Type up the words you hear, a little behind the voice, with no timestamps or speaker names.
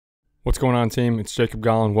What's going on, team? It's Jacob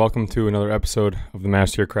Gollin. Welcome to another episode of the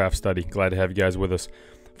Master Your Craft Study. Glad to have you guys with us.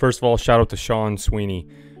 First of all, shout out to Sean Sweeney.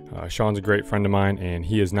 Sean's a great friend of mine, and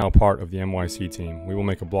he is now part of the MYC team. We will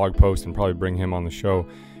make a blog post and probably bring him on the show.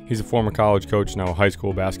 He's a former college coach, now a high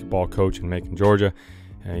school basketball coach in Macon, Georgia,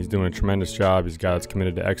 and he's doing a tremendous job. He's a guy that's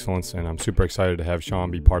committed to excellence, and I'm super excited to have Sean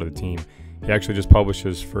be part of the team. He actually just published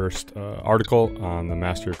his first article on the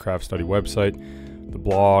Master Your Craft Study website. The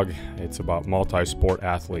blog, it's about multi-sport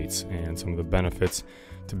athletes and some of the benefits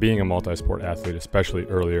to being a multi-sport athlete, especially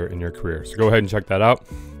earlier in your career. So go ahead and check that out.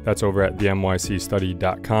 That's over at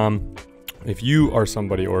themycstudy.com. If you are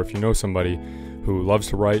somebody, or if you know somebody who loves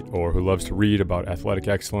to write or who loves to read about athletic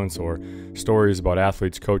excellence or stories about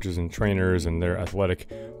athletes, coaches, and trainers and their athletic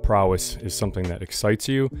prowess is something that excites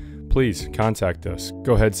you, please contact us.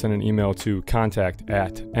 Go ahead, send an email to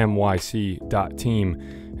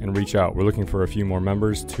contact@myc.team and reach out. We're looking for a few more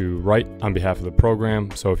members to write on behalf of the program.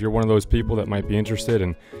 So if you're one of those people that might be interested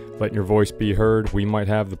in letting your voice be heard, we might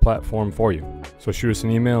have the platform for you. So shoot us an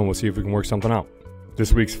email and we'll see if we can work something out.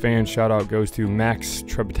 This week's fan shout out goes to Max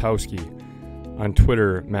Trebetowski. On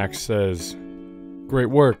Twitter, Max says, "Great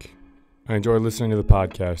work. I enjoy listening to the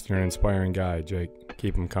podcast. You're an inspiring guy, Jake.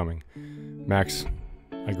 Keep them coming." Max,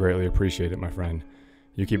 I greatly appreciate it, my friend.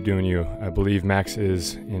 You keep doing you. I believe Max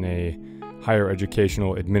is in a higher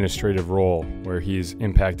educational administrative role where he's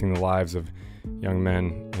impacting the lives of young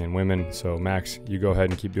men and women. So Max, you go ahead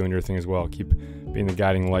and keep doing your thing as well. Keep being the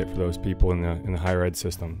guiding light for those people in the higher ed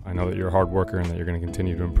system. I know that you're a hard worker and that you're going to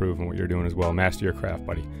continue to improve in what you're doing as well. Master your craft,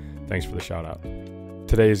 buddy. Thanks for the shout out.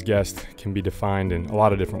 Today's guest can be defined in a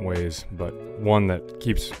lot of different ways, but one that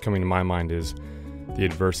keeps coming to my mind is the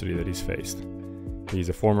adversity that he's faced. He's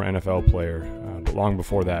a former NFL player, but long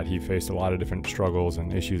before that, he faced a lot of different struggles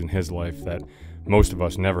and issues in his life that most of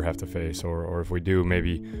us never have to face, or if we do,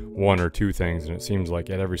 maybe one or two things. And it seems like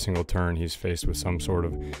at every single turn, he's faced with some sort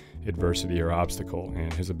of adversity or obstacle.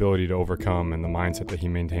 And his ability to overcome and the mindset that he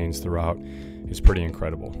maintains throughout is pretty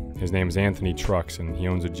incredible. His name is Anthony Trucks, and he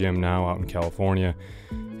owns a gym now out in California.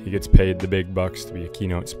 He gets paid the big bucks to be a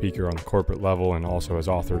keynote speaker on the corporate level and also has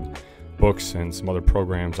authored books and some other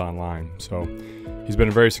programs online. So he's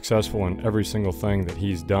been very successful in every single thing that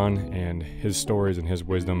he's done, and his stories and his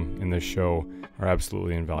wisdom in this show are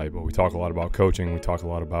absolutely invaluable. We talk a lot about coaching, we talk a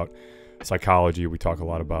lot about psychology, we talk a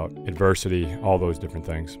lot about adversity, all those different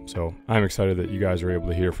things. So I'm excited that you guys are able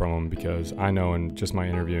to hear from him, because I know in just my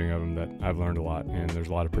interviewing of him that I've learned a lot, and there's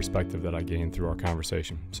a lot of perspective that I gained through our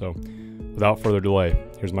conversation. So without further delay,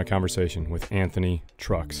 here's my conversation with Anthony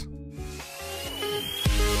Trucks.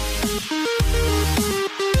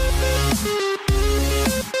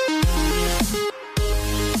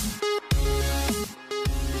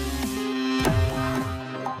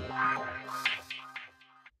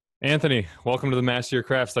 Anthony, welcome to the Master Your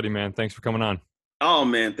Craft Study, man. Thanks for coming on. Oh,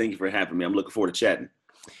 man, thank you for having me. I'm looking forward to chatting.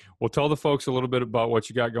 Well, tell the folks a little bit about what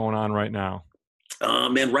you got going on right now.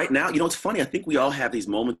 Man, right now, it's funny. I think we all have these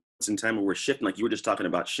moments in time where we're shifting, like you were just talking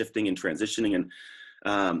about shifting and transitioning.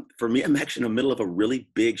 And for me, I'm actually in the middle of a really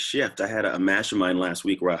big shift. I had a mastermind last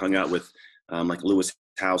week where I hung out with like Lewis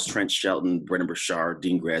House, Trent Shelton, Brendan Burchard,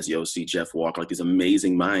 Dean Graziosi, Jeff Walker, like these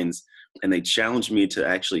amazing minds. And they challenged me to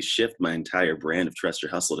actually shift my entire brand of Trust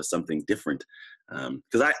Your Hustle to something different.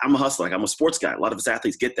 Because I'm a hustler, like I'm a sports guy. A lot of us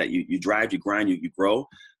athletes get that. You drive, you grind, you grow.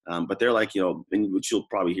 But they're like, and which you'll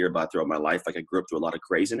probably hear about throughout my life. Like I grew up through a lot of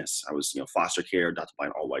craziness. I was, foster care, adopted by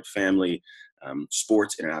an all-white family,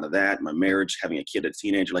 sports in and out of that, my marriage, having a kid as a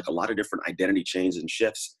teenager, like a lot of different identity changes and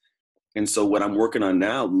shifts. And so what I'm working on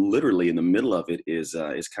now, literally in the middle of it, is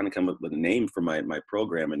kind of come up with a name for my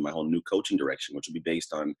program and my whole new coaching direction, which will be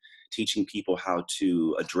based on teaching people how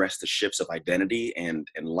to address the shifts of identity and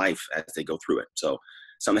life as they go through it. So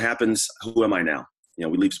something happens, who am I now?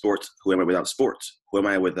 We leave sports. Who am I without sports? Who am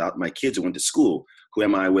I without my kids who went to school? Who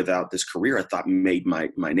am I without this career I thought made my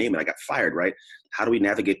name and I got fired, right? How do we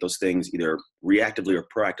navigate those things either reactively or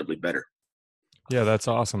proactively better? Yeah, that's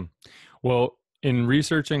awesome. Well, in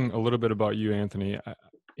researching a little bit about you, Anthony,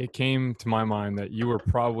 it came to my mind that you were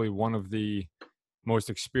probably one of the most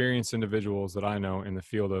experienced individuals that I know in the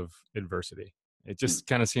field of adversity. It just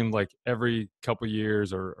kind of seemed like every couple of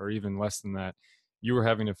years or even less than that, you were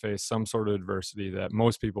having to face some sort of adversity that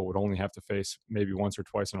most people would only have to face maybe once or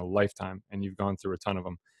twice in a lifetime, and you've gone through a ton of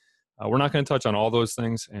them. We're not going to touch on all those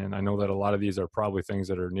things, and I know that a lot of these are probably things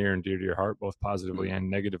that are near and dear to your heart, both positively and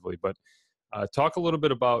negatively, but talk a little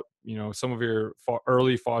bit about, some of your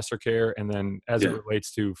early foster care, and then as it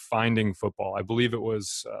relates to finding football. I believe it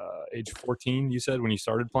was age 14, you said, when you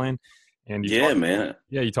started playing. And you man.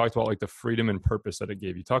 you talked about like the freedom and purpose that it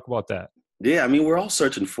gave you. Talk about that. Yeah, I mean, we're all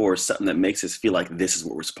searching for something that makes us feel like this is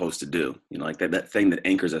what we're supposed to do. Like that thing that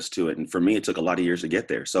anchors us to it. And for me, it took a lot of years to get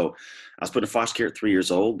there. So I was put in foster care at 3 years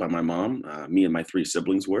old by my mom. Me and my three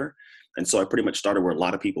siblings were. And so I pretty much started where a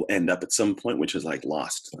lot of people end up at some point, which is like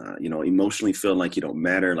lost, emotionally feeling like you don't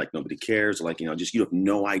matter, like nobody cares, like, just you have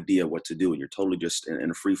no idea what to do. And you're totally just in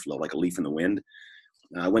a free flow, like a leaf in the wind.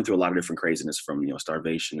 I went through a lot of different craziness from,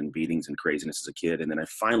 starvation and beatings and craziness as a kid. And then I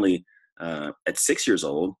finally, at 6 years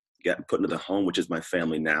old, got put into the home, which is my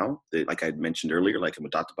family now. Like I had mentioned earlier, like I'm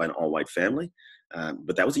adopted by an all-white family.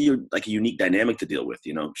 But that was a unique dynamic to deal with,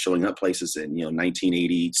 showing up places in,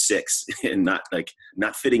 1986 and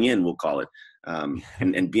not fitting in, we'll call it.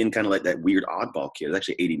 And being kind of like that weird oddball kid. It was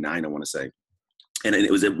actually 89, I want to say. And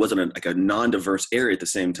it wasn't like a non-diverse area at the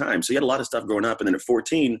same time. So you had a lot of stuff growing up. And then at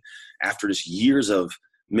 14, after just years of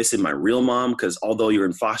missing my real mom, because although you're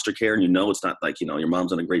in foster care and it's not like, your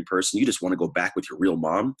mom's not a great person, you just want to go back with your real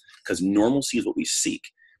mom because normalcy is what we seek.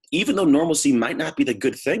 Even though normalcy might not be the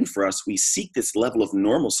good thing for us, we seek this level of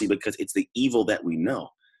normalcy because it's the evil that we know.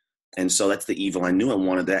 And so that's the evil. I knew I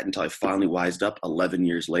wanted that until I finally wised up 11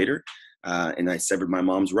 years later. And I severed my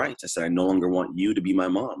mom's rights. I said, I no longer want you to be my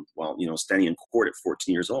mom while, standing in court at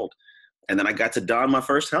 14 years old. And then I got to don my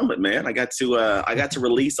first helmet, man. I got to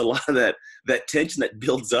release a lot of that tension that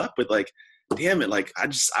builds up with like, damn it. Like,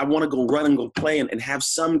 I want to go run and go play and have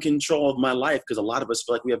some control of my life. Cause a lot of us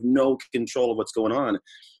feel like we have no control of what's going on.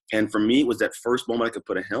 And for me, it was that first moment I could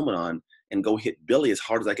put a helmet on and go hit Billy as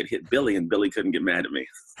hard as I could hit Billy, and Billy couldn't get mad at me.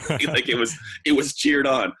 Like it was cheered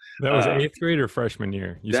on. That was eighth grade or freshman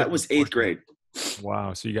year? That was eighth grade.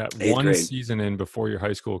 Wow. So you got Eighth one grade. Season in before your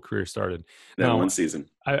high school career started. That one season.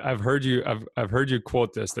 I've heard you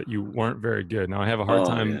quote this, that you weren't very good. Now I have a hard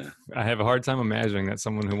time. Yeah. I have a hard time imagining that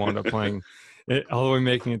someone who wound up playing all the way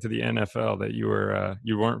making it to the NFL, that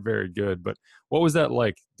you weren't very good. But what was that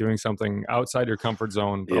like, doing something outside your comfort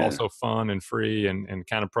zone, but also fun and free and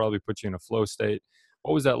kind of probably put you in a flow state?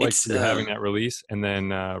 What was that like for you, having that release and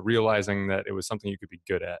then realizing that it was something you could be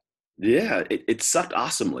good at? Yeah, it sucked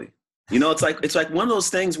awesomely. It's like one of those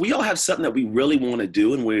things. We all have something that we really want to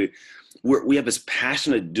do, and we have this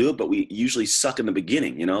passion to do it, but we usually suck in the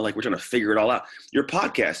beginning. Like we're trying to figure it all out. Your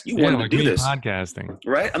podcast, you wanted to do this, podcasting,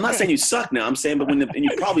 right? I'm not saying you suck now. I'm saying, but and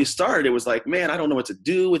you probably started, it was like, man, I don't know what to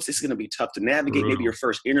do. It's just going to be tough to navigate. Maybe your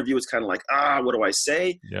first interview is kind of like, what do I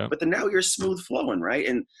say? Yeah. But then now you're smooth flowing, right?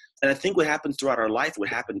 And I think what happens throughout our life, what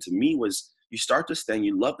happened to me was, you start this thing,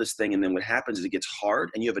 you love this thing, and then what happens is it gets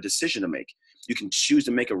hard and you have a decision to make. You can choose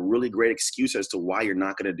to make a really great excuse as to why you're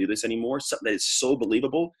not going to do this anymore, something that is so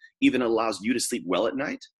believable, even allows you to sleep well at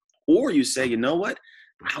night. Or you say, you know what?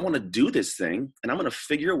 I want to do this thing, and I'm going to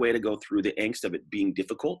figure a way to go through the angst of it being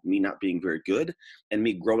difficult, me not being very good, and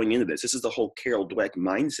me growing into this. This is the whole Carol Dweck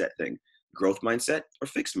mindset thing. Growth mindset or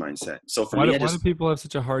fixed mindset. So for me, why do people have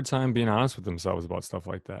such a hard time being honest with themselves about stuff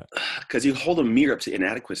like that? Because you hold a mirror up to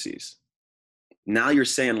inadequacies. Now you're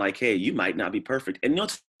saying like, hey, you might not be perfect. And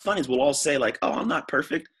what's funny is we'll all say like, oh, I'm not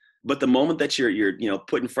perfect. But the moment that you're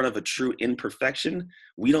put in front of a true imperfection,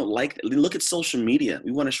 we don't like that. Look at social media.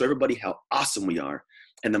 We want to show everybody how awesome we are.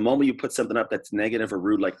 And the moment you put something up that's negative or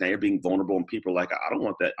rude, like now you're being vulnerable and people are like, I don't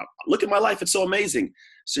want that. Look at my life. It's so amazing.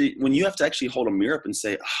 So when you have to actually hold a mirror up and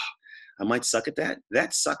say, I might suck at that.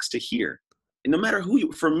 That sucks to hear. And no matter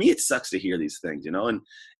for me, it sucks to hear these things,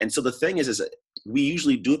 And so the thing is that we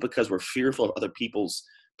usually do it because we're fearful of other people's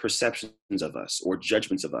perceptions of us or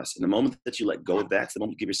judgments of us. And the moment that you let go of that, it's the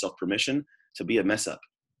moment you give yourself permission to be a mess up.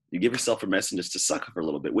 You give yourself permission just to suck for a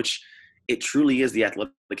little bit, which it truly is the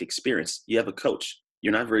athletic experience. You have a coach.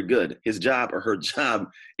 You're not very good. His job or her job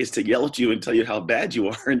is to yell at you and tell you how bad you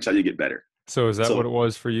are until you get better. So is that what it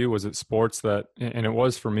was for you? Was it sports and it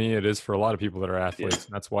was for me, it is for a lot of people that are athletes. Yeah.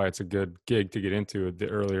 And that's why it's a good gig to get into. The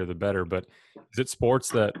earlier, the better. But is it sports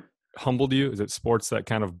that humbled you? Is it sports that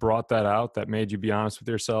kind of brought that out, that made you be honest with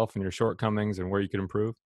yourself and your shortcomings and where you could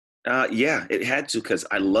improve? Yeah, it had to, because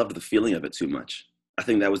I loved the feeling of it too much. I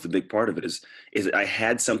think that was the big part of it is I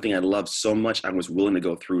had something I loved so much. I was willing to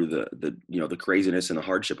go through the craziness and the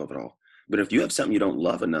hardship of it all. But if you have something you don't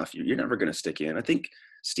love enough, you're never going to stick in. I think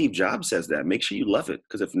Steve Jobs says that. Make sure you love it,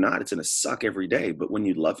 because if not, it's going to suck every day. But when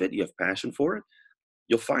you love it, you have passion for it,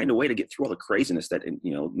 you'll find a way to get through all the craziness that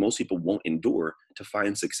most people won't endure to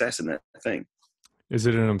find success in that thing. Is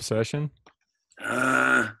it an obsession?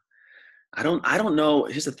 I don't know.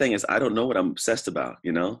 Here's the thing: is I don't know what I'm obsessed about.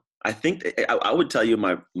 I think I would tell you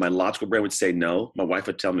my logical brain would say no. My wife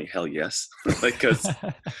would tell me hell yes,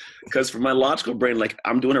 because for my logical brain, like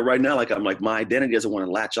I'm doing it right now. Like I'm like, my identity doesn't want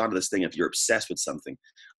to latch onto this thing if you're obsessed with something.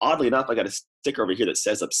 Oddly enough, I got a sticker over here that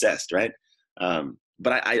says obsessed, right?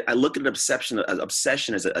 but I look at obsession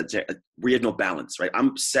as where you have no balance, right? I'm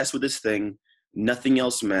obsessed with this thing. Nothing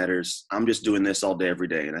else matters. I'm just doing this all day, every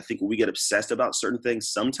day. And I think when we get obsessed about certain things,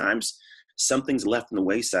 sometimes something's left in the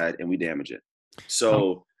wayside and we damage it. I'm,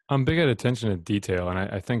 So I'm big at attention to detail. And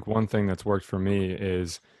I think one thing that's worked for me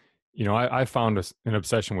is, I found an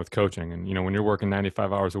obsession with coaching. And, when you're working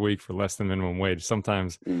 95 hours a week for less than minimum wage,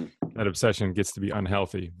 sometimes that obsession gets to be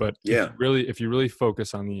unhealthy. But yeah, if you really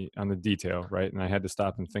focus on the detail, right? And I had to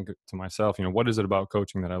stop and think to myself, what is it about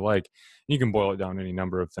coaching that I like? You can boil it down to any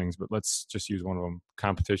number of things, but let's just use one of them,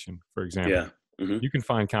 competition, for example. yeah, mm-hmm. You can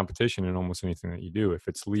find competition in almost anything that you do. If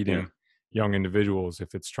it's leading Yeah. young individuals,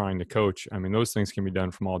 if it's trying to coach, I mean, those things can be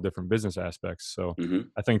done from all different business aspects. So Mm-hmm.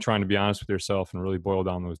 I think trying to be honest with yourself and really boil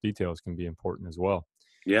down those details can be important as well.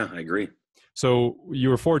 Yeah, I agree. So you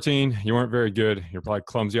were 14, you weren't very good. You're probably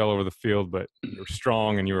clumsy all over the field, but you were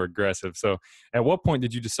strong and you were aggressive. So at what point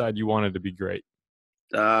did you decide you wanted to be great?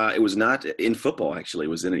 It was not in football, actually. It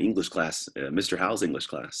was in an English class, Mr. Howe's English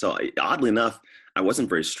class. So oddly enough, I wasn't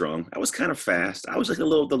very strong. I was kind of fast. I was like the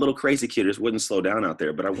little crazy kid who just wouldn't slow down out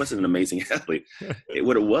there, but I wasn't an amazing athlete.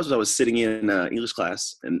 What it was I was sitting in English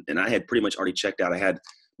class, and I had pretty much already checked out. I had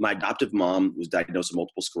my adoptive mom was diagnosed with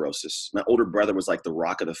multiple sclerosis. My older brother was like the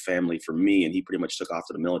rock of the family for me, and he pretty much took off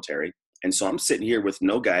to the military. And so I'm sitting here with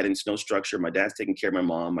no guidance, no structure. My dad's taking care of my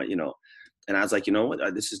mom, and I was like, you know what,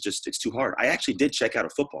 this is just, it's too hard. I actually did check out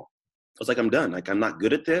of football. I was like, I'm done. Like, I'm not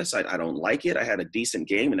good at this. I don't like it. I had a decent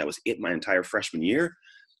game, and that was it my entire freshman year.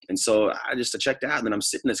 And so I checked out, and then I'm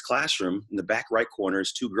sitting in this classroom in the back right corner.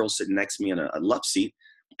 There's two girls sitting next to me in a love seat,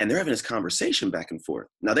 and they're having this conversation back and forth.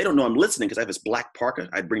 Now, they don't know I'm listening because I have this black parka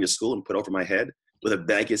I'd bring to school and put over my head with a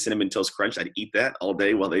bag of Cinnamon Toast Crunch. I'd eat that all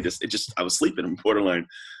day while I was sleeping in borderline.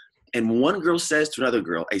 And one girl says to another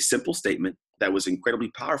girl a simple statement that was incredibly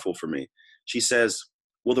powerful for me. She says,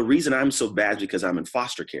 well, the reason I'm so bad is because I'm in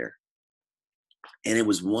foster care. And it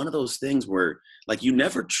was one of those things where, like, you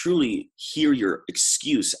never truly hear your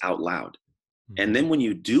excuse out loud. And then when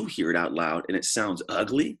you do hear it out loud and it sounds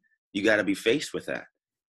ugly, you got to be faced with that.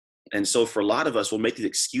 And so for a lot of us, we'll make these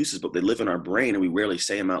excuses, but they live in our brain and we rarely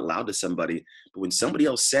say them out loud to somebody. But when somebody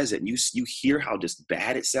else says it and you hear how just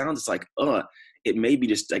bad it sounds, it's like, it may be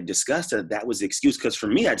just like disgusted that was the excuse. Because for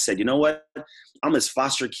me, I'd said, you know what? I'm this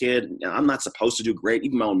foster kid. I'm not supposed to do great.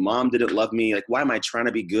 Even my own mom didn't love me. Like, why am I trying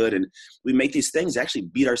to be good? And we make these things actually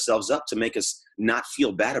beat ourselves up to make us not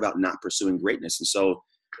feel bad about not pursuing greatness. And so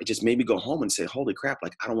it just made me go home and say, holy crap,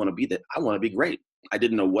 like, I don't want to be that. I want to be great. I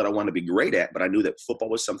didn't know what I wanted to be great at, but I knew that football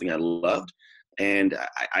was something I loved. And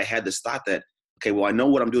I had this thought that, okay, well, I know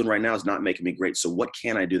what I'm doing right now is not making me great. So what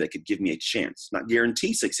can I do that could give me a chance? Not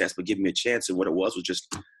guarantee success, but give me a chance. And what it was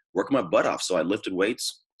just working my butt off. So I lifted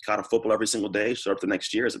weights, caught a football every single day, showed up the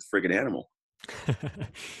next year as a friggin' animal.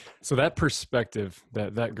 So that perspective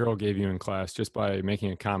that girl gave you in class, just by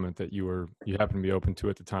making a comment that you happened to be open to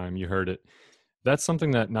at the time, you heard it. That's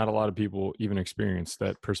something that not a lot of people even experience,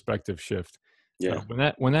 that perspective shift. Yeah.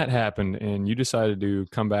 When that happened and you decided to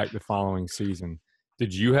come back the following season,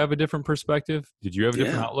 did you have a different perspective? Did you have a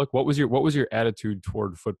different outlook? What was your attitude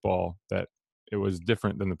toward football that it was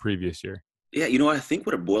different than the previous year? Yeah, I think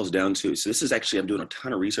what it boils down to, so this is actually, I'm doing a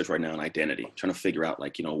ton of research right now on identity, trying to figure out,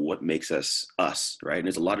 like, what makes us us, right? And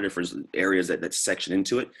there's a lot of different areas that section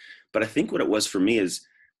into it. But I think what it was for me is,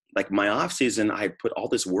 like, my off season, I put all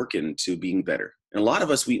this work into being better. And a lot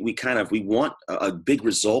of us, we want a big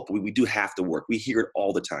result, but we do have to work. We hear it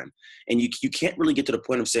all the time. And you can't really get to the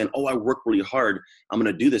point of saying, oh, I work really hard, I'm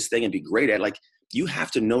going to do this thing and be great at it. Like, you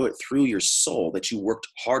have to know it through your soul that you worked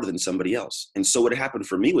harder than somebody else. And so what happened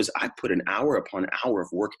for me was I put an hour upon hour of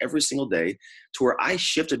work every single day to where I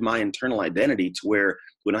shifted my internal identity to where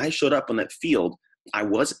when I showed up on that field, I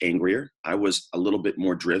was angrier. I was a little bit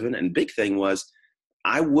more driven. And big thing was,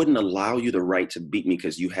 I wouldn't allow you the right to beat me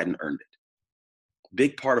because you hadn't earned it.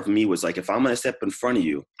 Big part of me was like, if I'm going to step in front of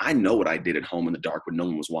you, I know what I did at home in the dark when no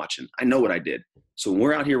one was watching. I know what I did. So when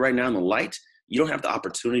we're out here right now in the light, you don't have the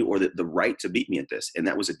opportunity or the right to beat me at this. And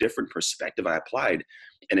that was a different perspective I applied.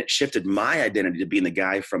 And it shifted my identity to being the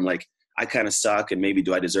guy from, like, I kind of suck and maybe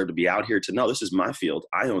do I deserve to be out here, to no, this is my field.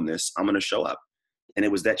 I own this. I'm going to show up. And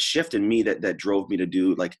it was that shift in me that drove me to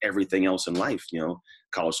do, like, everything else in life,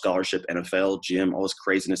 college scholarship, NFL, gym, all this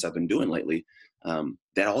craziness I've been doing lately.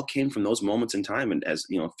 That all came from those moments in time. And as,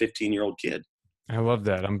 15-year-old kid. I love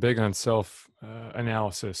that. I'm big on self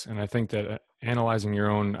analysis. And I think that analyzing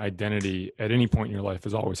your own identity at any point in your life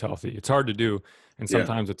is always healthy. It's hard to do. And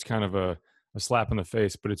sometimes it's kind of a slap in the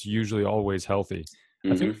face, but it's usually always healthy.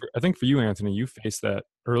 Mm-hmm. I think for you, Anthony, you faced that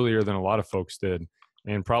earlier than a lot of folks did.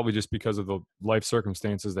 And probably just because of the life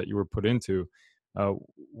circumstances that you were put into. Uh,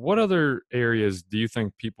 what other areas do you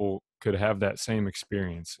think people could have that same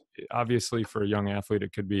experience? Obviously, for a young athlete,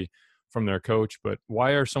 it could be from their coach, but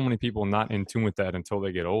why are so many people not in tune with that until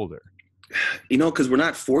they get older? Because we're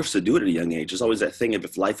not forced to do it at a young age. There's always that thing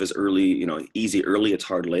if life is early, easy early, it's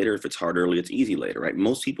hard later. If it's hard early, it's easy later, right?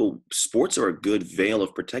 Most people, sports are a good veil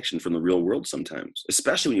of protection from the real world sometimes,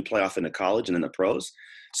 especially when you play off into college and in the pros.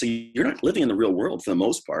 So you're not living in the real world for the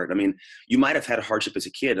most part. I mean, you might have had a hardship as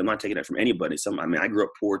a kid. I'm not taking that from anybody. I grew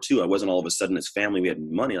up poor too. I wasn't all of a sudden as family, we had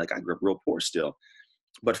money. Like I grew up real poor still.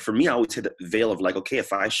 But for me, I always had the veil of like, okay,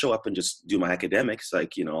 if I show up and just do my academics,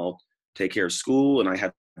 like, I'll take care of school and I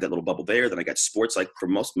have that little bubble there. Then I got sports, like for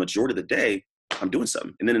most majority of the day, I'm doing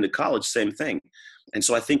something. And then into college, same thing. And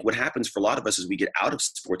so I think what happens for a lot of us is we get out of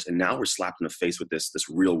sports and now we're slapped in the face with this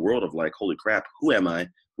real world of like, holy crap, who am I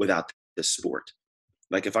without this sport?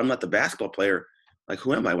 Like if I'm not the basketball player, like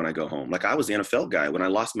who am I when I go home? Like I was the NFL guy. When I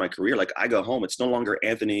lost my career, like I go home, it's no longer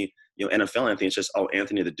Anthony, NFL Anthony. It's just, oh,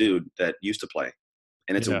 Anthony, the dude that used to play.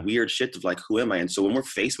 And it's a Yeah. weird shift of like, who am I? And so when we're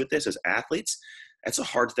faced with this as athletes, that's a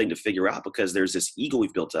hard thing to figure out because there's this ego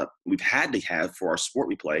we've built up. We've had to have for our sport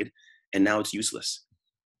we played, and now it's useless.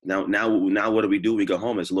 Now, what do? We go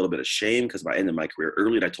home. There's a little bit of shame because I ended my career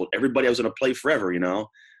early, and I told everybody I was going to play forever. Now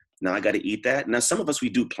I got to eat that. Now some of us we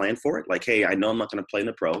do plan for it. Like, hey, I know I'm not going to play in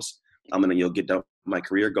the pros. I'm going to get done with my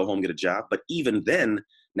career, go home, get a job. But even then,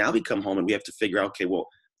 now we come home and we have to figure out, okay, well,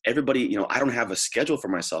 everybody, I don't have a schedule for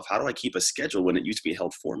myself. How do I keep a schedule when it used to be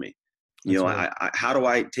held for me? That's right. How do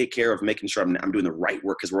I take care of making sure I'm doing the right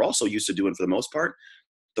work? Because we're also used to doing, for the most part,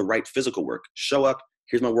 the right physical work. Show up,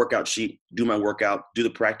 here's my workout sheet, do my workout, do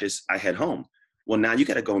the practice, I head home. Well, now you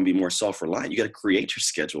got to go and be more self-reliant. You got to create your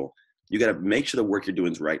schedule. You got to make sure the work you're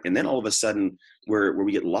doing is right. And then all of a sudden, where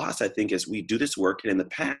we get lost, I think, is we do this work, and in the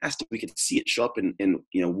past, we could see it show up in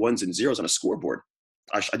ones and zeros on a scoreboard.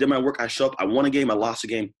 I did my work, I show up, I won a game, I lost a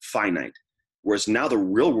game, finite. Whereas now the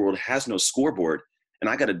real world has no scoreboard. And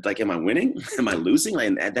I got to, like, am I winning? Am I losing?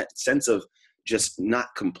 And that sense of just not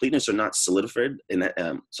completeness or not solidified in that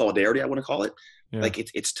solidarity, I want to call it. Yeah. Like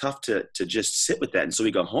it's tough to just sit with that. And so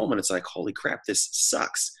we go home and it's like, holy crap, this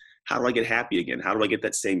sucks. How do I get happy again? How do I get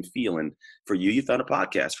that same feel? And for you, you found a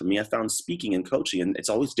podcast. For me, I found speaking and coaching, and it's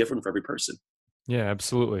always different for every person. Yeah,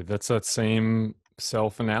 absolutely. That's that same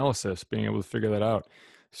self-analysis, being able to figure that out.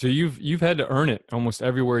 So you've had to earn it almost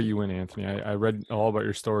everywhere you went, Anthony. I read all about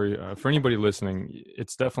your story. For anybody listening,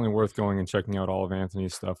 it's definitely worth going and checking out all of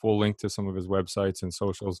Anthony's stuff. We'll link to some of his websites and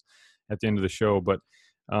socials at the end of the show. But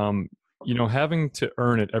um, having to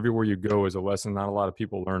earn it everywhere you go is a lesson not a lot of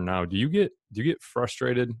people learn now. Do you get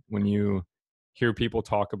frustrated when you hear people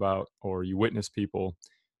talk about, or you witness people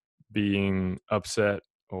being upset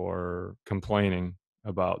or complaining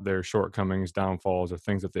about their shortcomings, downfalls, or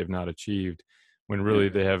things that they've not achieved, when Yeah. really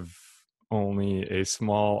they have only a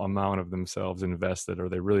small amount of themselves invested, or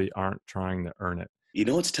they really aren't trying to earn it?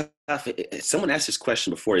 It's tough. Someone asked this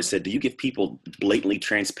question before. They said, do you give people blatantly,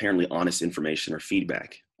 transparently honest information or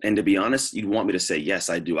feedback? And to be honest, you'd want me to say, yes,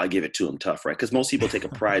 I do. I give it to them tough, right? Because most people take a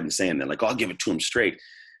pride in saying that, like, oh, I'll give it to them straight.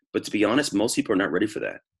 But to be honest, most people are not ready for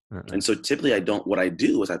that. Uh-uh. And so typically what I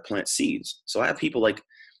do is I plant seeds. So I have people like,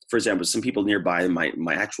 for example, some people nearby in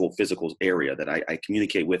my actual physical area that I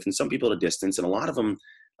communicate with, and some people at a distance, and a lot of them,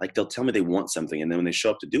 like they'll tell me they want something. And then when they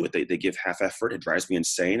show up to do it, they give half effort. It drives me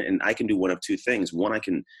insane. And I can do one of two things. One, I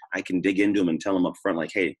can dig into them and tell them up front,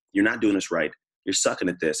 like, hey, you're not doing this right. You're sucking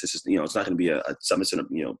at this. This is, it's not going to be something that's going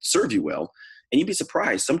to, serve you well. And you'd be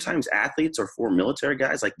surprised. Sometimes athletes or former military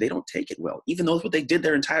guys, like they don't take it well, even though what they did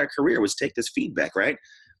their entire career was take this feedback, right?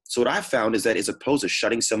 So what I've found is that as opposed to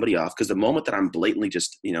shutting somebody off, because the moment that I'm blatantly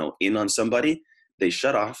just, in on somebody, they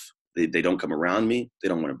shut off. They don't come around me. They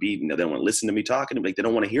don't want to be, they don't want to listen to me talking. Like they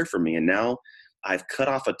don't want to hear from me. And now I've cut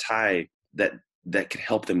off a tie that can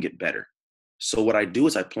help them get better. So what I do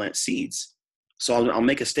is I plant seeds. So I'll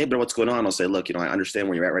make a statement of what's going on. I'll say, look, I understand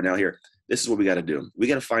where you're at right now here. This is what we got to do. We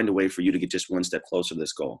got to find a way for you to get just one step closer to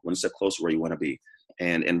this goal, one step closer where you want to be.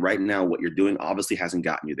 And right now, what you're doing obviously hasn't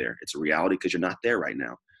gotten you there. It's a reality because you're not there right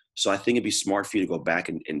now. So I think it'd be smart for you to go back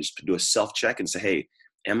and just do a self-check and say, hey,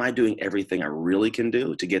 am I doing everything I really can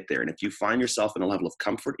do to get there? And if you find yourself in a level of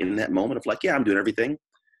comfort in that moment of like, yeah, I'm doing everything,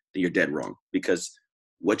 then you're dead wrong. Because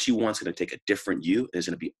what you want is going to take a different you. There's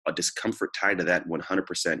going to be a discomfort tied to that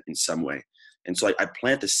 100% in some way. And so I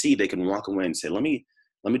plant the seed. They can walk away and say, let me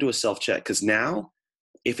do a self-check. Because now,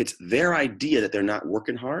 if it's their idea that they're not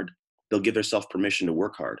working hard, they'll give themselves permission to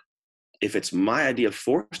work hard. If it's my idea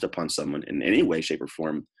forced upon someone in any way, shape, or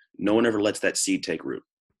form, no one ever lets that seed take root.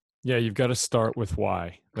 Yeah, you've got to start with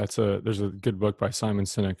why. There's a good book by Simon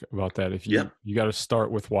Sinek about that. If you Yep. you got to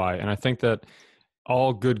start with why. And I think that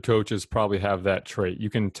all good coaches probably have that trait. You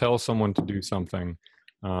can tell someone to do something,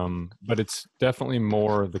 but it's definitely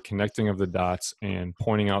more the connecting of the dots and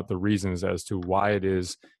pointing out the reasons as to why it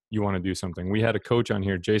is you want to do something. We had a coach on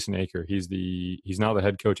here, Jason Aker. He's now the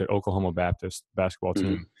head coach at Oklahoma Baptist basketball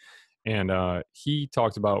team, and he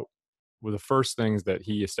talked about one of the first things that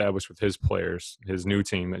he established with his players, his new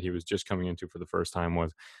team that he was just coming into for the first time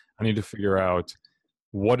was, I need to figure out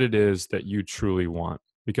what it is that you truly want.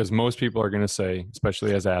 Because most people are going to say,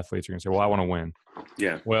 especially as athletes, you're going to say, well, I want to win.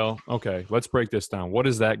 Yeah. Well, okay, let's break this down. What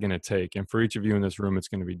is that going to take? And for each of you in this room, it's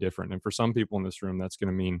going to be different. And for some people in this room, that's going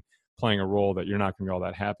to mean playing a role that you're not going to be all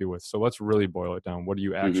that happy with. So let's really boil it down. What do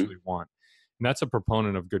you actually want? And that's a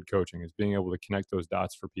proponent of good coaching, is being able to connect those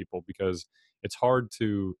dots for people, because it's hard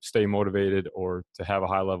to stay motivated or to have a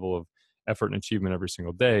high level of effort and achievement every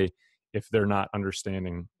single day if they're not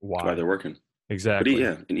understanding Why they're working. Exactly.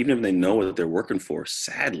 But and even if they know what they're working for,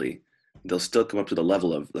 sadly, they'll still come up to the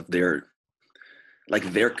level of their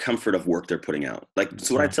comfort of work they're putting out.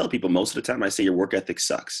 So what I tell people most of the time, I say your work ethic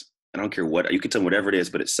sucks. I don't care what, you can tell them whatever it is,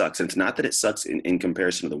 but it sucks. And it's not that it sucks in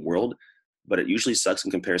comparison to the world, but it usually sucks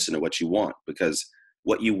in comparison to what you want, because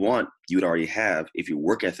what you want, you would already have if your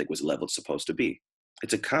work ethic was the level it's supposed to be.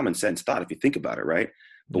 It's a common sense thought if you think about it, right?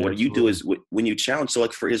 But what you do is when you challenge, so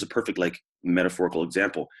here's a perfect metaphorical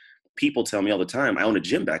example. People tell me all the time, I own a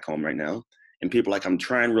gym back home right now, and people are like, I'm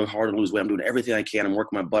trying real hard to lose weight. I'm doing everything I can. I'm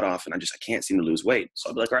working my butt off, and I can't seem to lose weight. So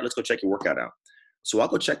I'll be like, all right, let's go check your workout out. So I'll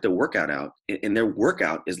go check their workout out, and their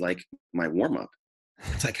workout is like my warm up.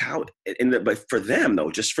 It's like how, but for them though,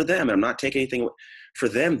 just for them, and I'm not taking anything, for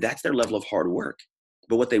them, that's their level of hard work.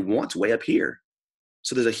 But what they want's way up here.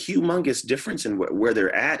 So there's a humongous difference in where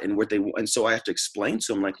they're at and and so I have to explain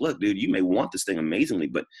to them, like, look, dude, you may want this thing amazingly,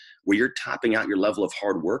 but where you're topping out your level of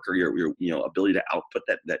hard work or your ability to output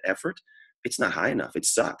that effort, it's not high enough. It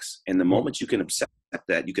sucks. And the moment you can accept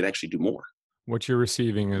that, you can actually do more. What you're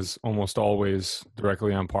receiving is almost always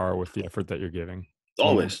directly on par with the effort that you're giving.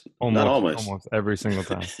 Almost. Not almost. Almost every single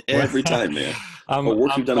time. Every time, man. Or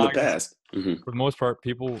work you've done in the past. For the most part,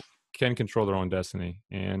 people can control their own destiny,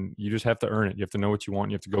 and you just have to earn it. You have to know what you want.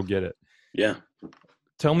 You have to go get it. Yeah.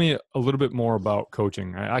 Tell me a little bit more about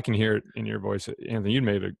coaching. I can hear it in your voice. Anthony, you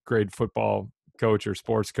made a great football coach or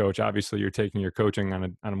sports coach. Obviously, you're taking your coaching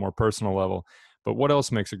on a more personal level. But what else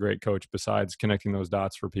makes a great coach besides connecting those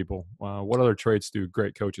dots for people? What other traits do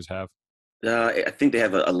great coaches have? I think they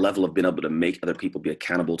have a level of being able to make other people be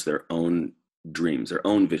accountable to their own dreams, their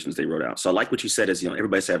own visions they wrote out. So I like what you said is,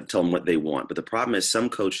 everybody's have to tell them what they want. But the problem is some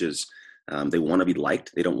coaches, they want to be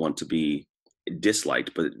liked. They don't want to be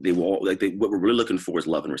disliked, but what we're really looking for is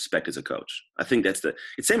love and respect as a coach. I think it's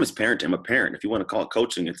same as parenting. I'm a parent. If you want to call it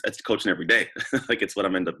coaching, it's coaching every day. It's what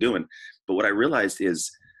I'm end up doing. But what I realized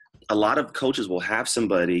is a lot of coaches will have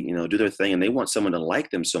somebody, do their thing, and they want someone to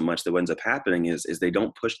like them so much that what ends up happening is they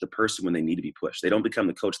don't push the person when they need to be pushed. They don't become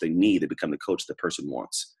the coach they need. They become the coach the person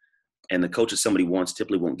wants. And the coach that somebody wants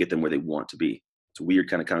typically won't get them where they want to be. It's a weird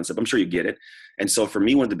kind of concept. I'm sure you get it. And so for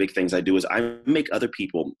me, one of the big things I do is I make other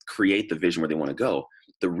people create the vision where they want to go.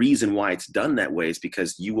 The reason why it's done that way is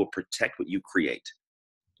because you will protect what you create.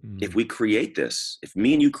 If we create this, if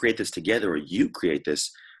me and you create this together, or you create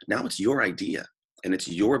this, now it's your idea. And it's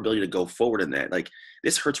your ability to go forward in that.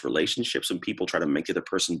 This hurts relationships when people try to make the other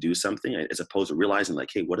person do something, as opposed to realizing,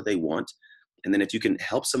 hey, what do they want? And then if you can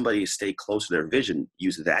help somebody stay close to their vision,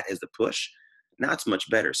 use that as the push, now it's much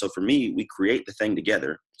better. So for me, we create the thing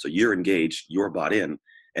together. So you're engaged, you're bought in.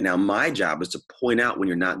 And now my job is to point out when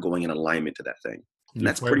you're not going in alignment to that thing. And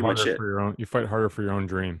that's pretty much it. You fight harder for your own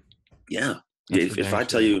dream. Yeah. If I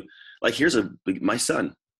tell you, my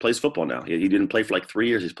son plays football now. He didn't play for 3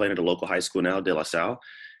 years. He's playing at a local high school now, De La Salle.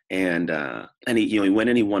 And he went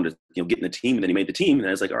in, he wanted to get in the team, and then he made the team. And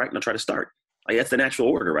I was like, all right, now try to start. That's the natural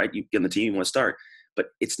order, right? You get in the team, you want to start. But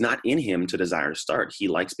it's not in him to desire to start. He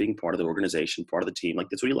likes being part of the organization, part of the team.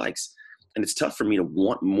 That's what he likes. And it's tough for me to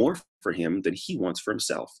want more for him than he wants for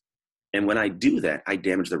himself. And when I do that, I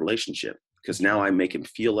damage the relationship, because now I make him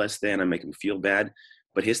feel less than, I make him feel bad.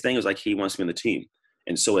 But his thing is he wants me in the team.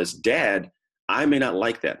 And so as dad, I may not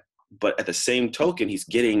like that. But at the same token, he's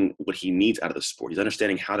getting what he needs out of the sport. He's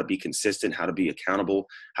understanding how to be consistent, how to be accountable,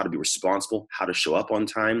 how to be responsible, how to show up on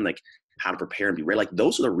time, how to prepare and be ready.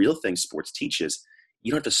 Those are the real things sports teaches.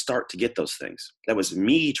 You don't have to start to get those things. That was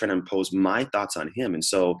me trying to impose my thoughts on him. And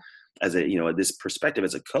so as this perspective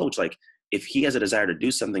as a coach, if he has a desire to do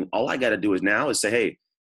something, all I got to do is say, hey,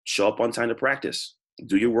 show up on time to practice,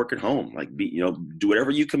 do your work at home, do whatever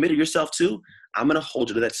you committed yourself to. I'm going to hold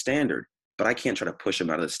you to that standard, but I can't try to push him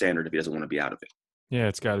out of the standard if he doesn't want to be out of it. Yeah,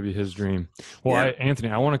 it's got to be his dream. Well, Yeah. Anthony,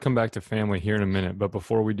 I want to come back to family here in a minute, but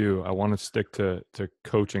before we do, I want to stick to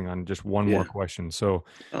coaching on just one more Yeah. question. So,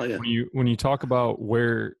 Oh yeah. when you talk about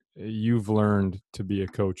where you've learned to be a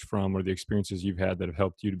coach from, or the experiences you've had that have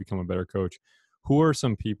helped you to become a better coach, who are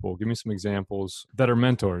some people? Give me some examples that are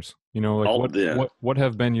mentors. Like All the what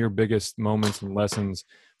have been your biggest moments and lessons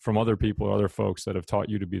from other people or other folks that have taught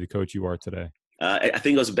you to be the coach you are today? I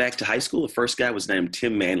think it goes back to high school. The first guy was named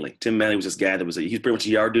Tim Manley. Tim Manley was this guy that he's pretty much a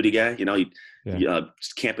yard duty guy. Yeah.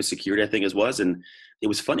 Campus security, I think it was. And it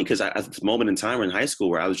was funny because at this moment in time in high school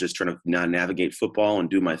where I was just trying to navigate football and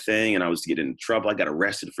do my thing, and I was getting in trouble. I got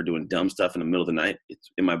arrested for doing dumb stuff in the middle of the night. It's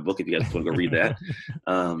in my book if you guys want to go read that.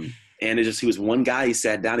 And he was one guy. He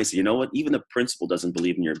sat down. He said, "You know what? Even the principal doesn't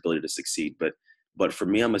believe in your ability to succeed, but for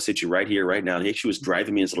me, I'm gonna sit you right here, right now." And he actually was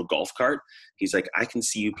driving me in his little golf cart. He's like, "I can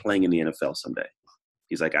see you playing in the NFL someday."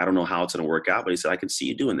 He's like, "I don't know how it's going to work out," but he said, "I can see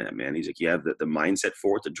you doing that, man." He's like, "You have the mindset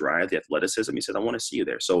for it, the drive, the athleticism." He said, "I want to see you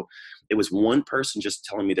there." So it was one person just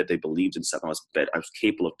telling me that they believed in something I was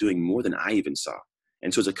capable of doing more than I even saw.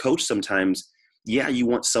 And so as a coach, sometimes, yeah, you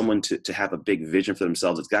want someone to have a big vision for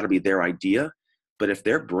themselves. It's got to be their idea. But if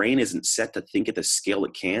their brain isn't set to think at the scale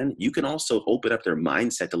it can, you can also open up their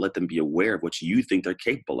mindset to let them be aware of what you think they're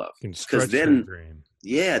capable of. Can Because stretch their dream.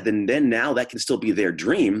 yeah, then now that can still be their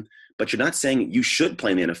dream, but you're not saying you should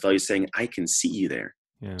play in the NFL. You're saying, I can see you there.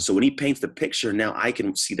 Yeah. So when he paints the picture, now I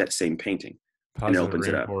can see that same painting. And it Positive opens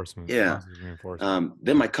it up. reinforcement. Yeah. Positive reinforcement.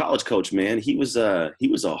 Then my college coach, man, he was a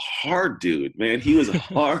hard dude, man. He was a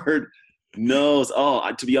hard nose. Oh,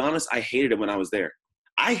 to be honest, I hated him when I was there.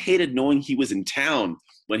 I hated knowing he was in town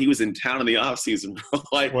when he was in town in the off season.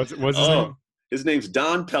 Like, what's his name? His name's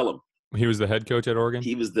Don Pelham. He was the head coach at Oregon?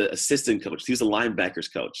 He was the assistant coach. He was the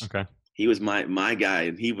linebackers coach. Okay. He was my guy,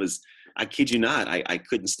 and he was, I kid you not, I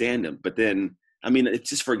couldn't stand him. But then, I mean,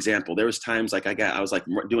 it's just, for example, there was times like I was like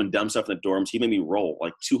doing dumb stuff in the dorms. He made me roll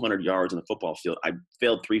like 200 yards on the football field. I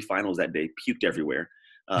failed 3 finals that day, puked everywhere.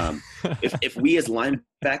 If we as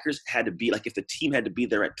linebackers had to be, like, if the team had to be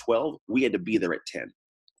there at 12, we had to be there at 10.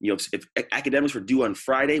 If academics were due on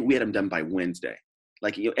Friday, we had them done by Wednesday.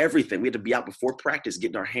 Like, everything. We had to be out before practice,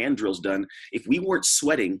 getting our hand drills done. If we weren't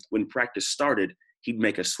sweating when practice started, he'd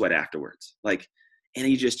make us sweat afterwards. Like, and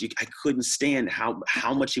I couldn't stand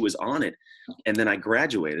how much he was on it. And then I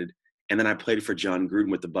graduated, and then I played for John Gruden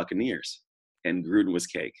with the Buccaneers, and Gruden was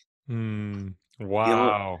cake.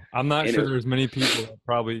 Wow. I'm not sure there's many people that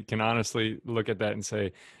probably can honestly look at that and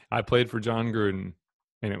say, I played for John Gruden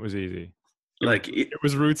and it was easy. It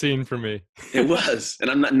was routine for me. It was.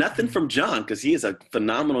 And I'm nothing from John, because he is a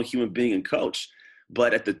phenomenal human being and coach.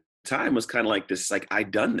 But at the time was kind of like this, like,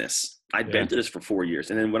 I'd done this. I'd been to this for 4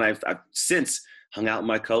 years. And then when I've since hung out with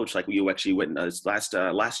my coach, like we actually went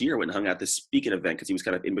last year, went and hung out at this speaking event because he was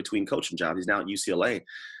kind of in between coaching jobs. He's now at UCLA.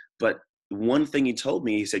 But one thing he told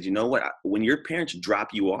me, he said, "You know what? When your parents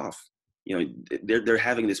drop you off, they're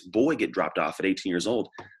having this boy get dropped off at 18 years old.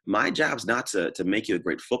 My job's not to make you a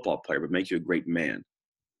great football player, but make you a great man.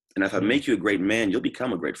 And if I make you a great man, you'll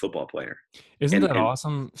become a great football player." Isn't that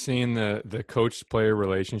awesome, seeing the coach-player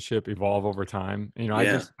relationship evolve over time?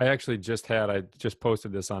 I actually just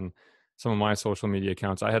posted this on some of my social media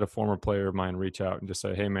accounts. I had a former player of mine reach out and just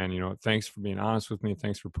say, "Hey man, thanks for being honest with me.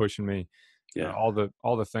 Thanks for pushing me. Yeah. All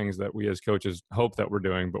the things that we as coaches hope that we're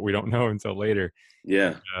doing, but we don't know until later."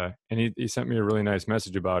 Yeah. And he sent me a really nice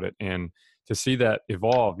message about it. And to see that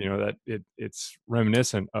evolve, that it's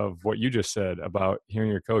reminiscent of what you just said about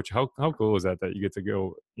hearing your coach. How cool is that you get to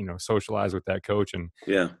go, socialize with that coach, and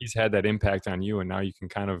he's had that impact on you. And now you can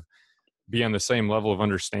kind of be on the same level of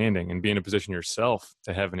understanding and be in a position yourself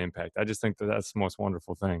to have an impact. I just think that's the most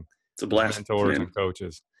wonderful thing. It's a blast. Mentors and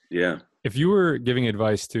coaches. Yeah. If you were giving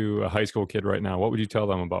advice to a high school kid right now, what would you tell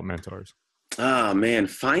them about mentors? Oh man,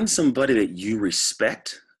 find somebody that you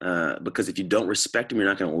respect, because if you don't respect them, you're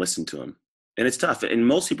not going to listen to them. And it's tough. And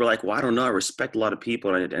most people are like, "Well, I don't know. I respect a lot of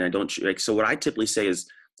people, and I don't like." So what I typically say is,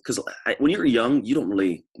 because when you're young,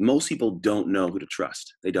 most people don't know who to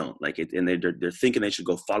trust. They don't like it. And they're thinking they should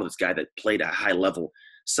go follow this guy that played at a high level.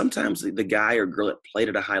 Sometimes the guy or girl that played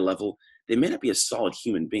at a high level, they may not be a solid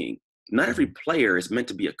human being. Not every player is meant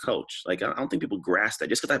to be a coach. Like, I don't think people grasp that.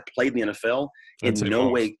 Just because I played in the NFL, in no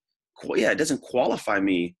way, it doesn't qualify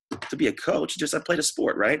me to be a coach. Just I played a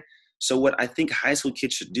sport, right? So what I think high school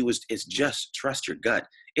kids should do is just trust your gut.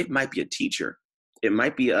 It might be a teacher. It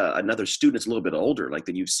might be another student that's a little bit older, like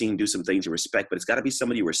that you've seen do some things you respect, but it's got to be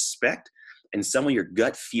somebody you respect and someone your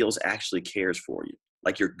gut feels actually cares for you,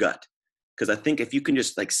 like your gut. Because I think if you can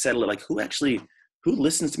just like settle it, like who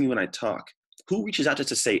listens to me when I talk? Who reaches out just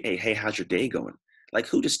to say, hey, how's your day going? Like,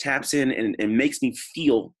 who just taps in and makes me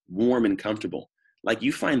feel warm and comfortable? Like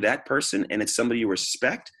you find that person and it's somebody you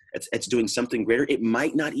respect, it's doing something greater. It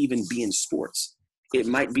might not even be in sports. It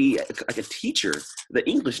might be like a teacher, the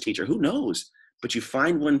English teacher, who knows? But you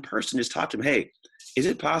find one person, just talk to them. Hey, is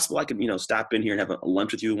it possible I could, stop in here and have a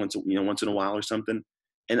lunch with you once in a while or something?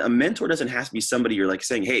 And a mentor doesn't have to be somebody you're like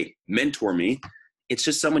saying, hey, mentor me. It's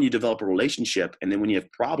just someone you develop a relationship. And then when you have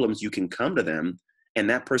problems, you can come to them and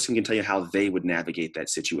that person can tell you how they would navigate that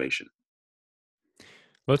situation.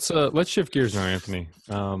 Let's shift gears now, Anthony.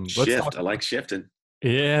 Let's talk. I like shifting.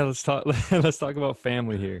 Yeah, let's talk. Let's talk about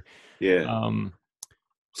family here. Yeah.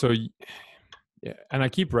 So, yeah, and I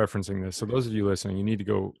keep referencing this. So those of you listening, you need to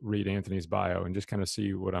go read Anthony's bio and just kind of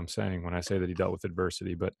see what I'm saying when I say that he dealt with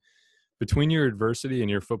adversity. But between your adversity and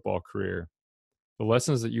your football career, the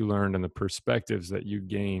lessons that you learned and the perspectives that you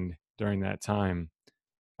gained during that time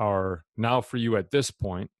are now for you at this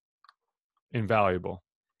point invaluable.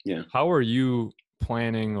 Yeah. How are you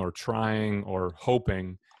planning or trying or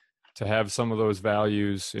hoping to have some of those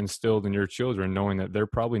values instilled in your children, knowing that they're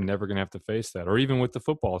probably never going to have to face that? Or even with the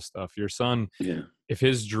football stuff, your son, if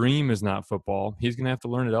his dream is not football, he's going to have to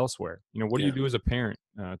learn it elsewhere. What do you do as a parent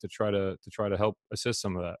to try to help assist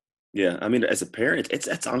some of that? Yeah, I mean, as a parent,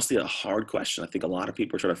 it's honestly a hard question. I think a lot of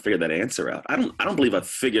people are trying to figure that answer out. I don't believe I've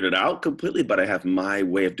figured it out completely, but I have my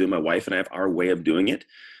way of doing. My wife and I have our way of doing it.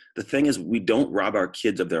 The thing is, we don't rob our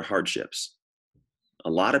kids of their hardships. A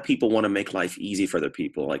lot of people want to make life easy for other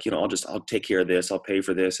people. Like, I'll take care of this, I'll pay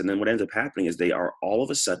for this. And then what ends up happening is they are all of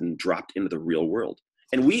a sudden dropped into the real world.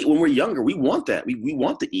 And when we're younger, we want that. We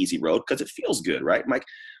want the easy road because it feels good, right?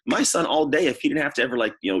 My son all day, if he didn't have to ever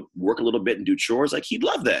work a little bit and do chores, he'd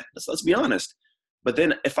love that. Let's be honest. But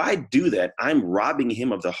then if I do that, I'm robbing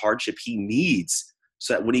him of the hardship he needs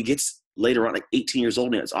so that when he gets later on, like 18 years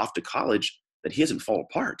old and is off to college, that he doesn't fall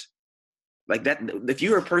apart. Like that, if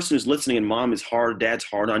you're a person who's listening and mom is hard, dad's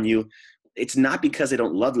hard on you, it's not because they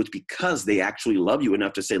don't love you. It's because they actually love you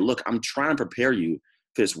enough to say, look, I'm trying to prepare you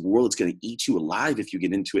for this world that's going to eat you alive if you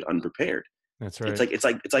get into it unprepared. That's right. It's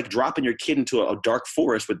like dropping your kid into a dark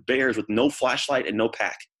forest with bears with no flashlight and no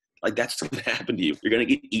pack. Like that's what's going to happen to you. You're going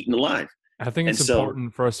to get eaten alive. I think it's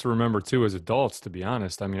important for us to remember too, as adults, to be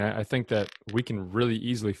honest. I mean, I think that we can really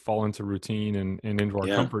easily fall into routine and into our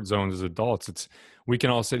comfort zones as adults. We can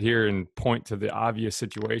all sit here and point to the obvious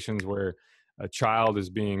situations where a child is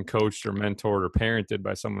being coached or mentored or parented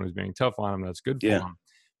by someone who's being tough on them. That's good for them.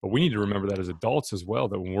 But we need to remember that as adults as well,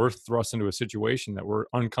 that when we're thrust into a situation that we're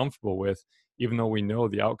uncomfortable with, even though we know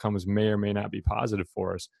the outcomes may or may not be positive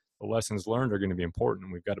for us, the lessons learned are going to be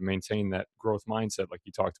important. We've got to maintain that growth mindset like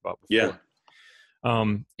you talked about before. Yeah.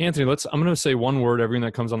 Anthony, I'm going to say one word everyone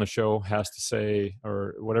that comes on the show has to say,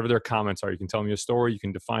 or whatever their comments are. You can tell me a story, you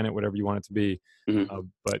can define it, whatever you want it to be.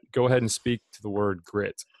 But go ahead and speak to the word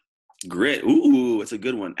grit. Grit. Ooh, it's a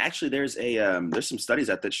good one. Actually, there's some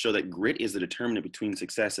studies out that show that grit is the determinant between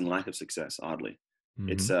success and lack of success, oddly.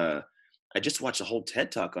 It's I just watched a whole TED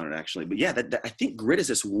talk on it actually. But yeah, I think grit is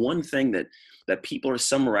this one thing that people are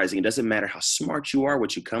summarizing. It doesn't matter how smart you are,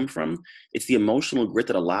 what you come from. It's the emotional grit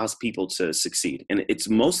that allows people to succeed. And it's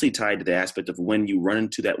mostly tied to the aspect of when you run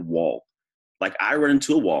into that wall. Like I run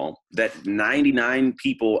into a wall that 99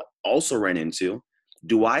 people also ran into.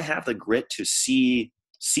 Do I have the grit to see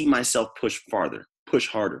myself push farther, push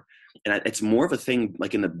harder? And it's more of a thing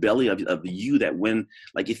like in the belly of you that when,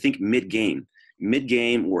 like you think mid-game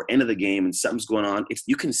or end of the game and something's going on,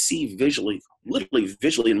 you can see visually, literally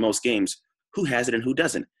visually in most games, who has it and who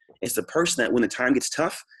doesn't. It's the person that when the time gets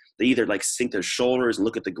tough, they either like sink their shoulders and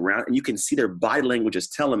look at the ground, and you can see their body language is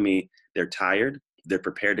telling me they're tired, they're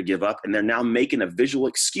prepared to give up, and they're now making a visual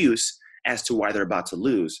excuse as to why they're about to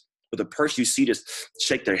lose. But the person you see just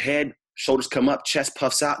shake their head, shoulders come up, chest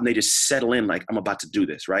puffs out, and they just settle in like, I'm about to do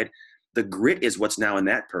this, right? The grit is what's now in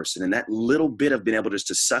that person. And that little bit of being able just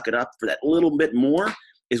to suck it up for that little bit more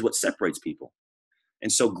is what separates people.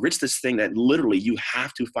 And so grit's this thing that literally you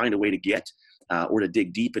have to find a way to get or to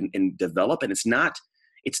dig deep and develop. And it's not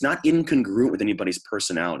incongruent with anybody's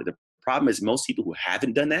personality. The problem is most people who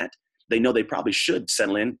haven't done that, they know they probably should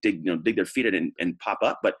settle in, dig their feet in and pop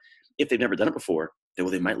up. But if they've never done it before,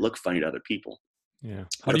 they might look funny to other people. Yeah.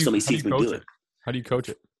 How do you coach it? How do you coach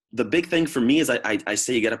it? The big thing for me is I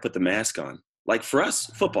say you got to put the mask on. Like for us,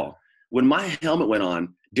 football, when my helmet went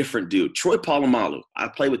on, different dude. Troy Polamalu. I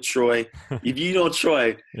play with Troy. If you know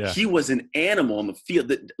Troy, He was an animal on the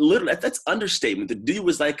field. Literally, that's understatement. The dude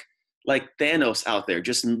was like Thanos out there,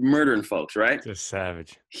 just murdering folks, right? Just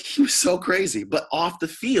savage. He was so crazy. But off the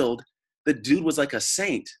field, the dude was like a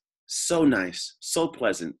saint. So nice, so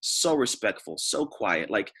pleasant, so respectful, so quiet.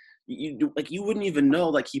 Like you wouldn't even know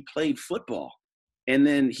like he played football. And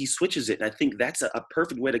then he switches it. And I think that's a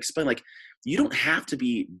perfect way to explain, like, you don't have to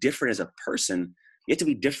be different as a person. You have to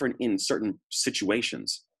be different in certain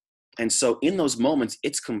situations. And so in those moments,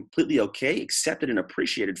 it's completely okay, accepted and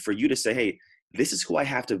appreciated for you to say, hey, this is who I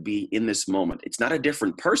have to be in this moment. It's not a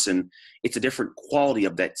different person. It's a different quality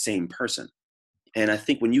of that same person. And I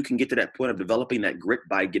think when you can get to that point of developing that grit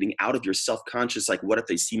by getting out of your self-conscious, like, what if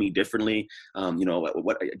they see me differently? I'm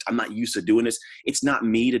not used to doing this. It's not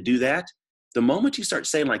me to do that. The moment you start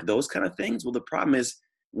saying like those kind of things, well, the problem is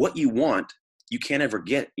what you want, you can't ever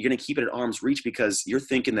get. You're going to keep it at arm's reach because you're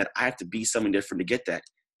thinking that I have to be something different to get that.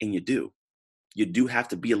 And you do. You do have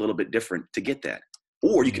to be a little bit different to get that.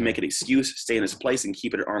 Or you can make an excuse, stay in this place and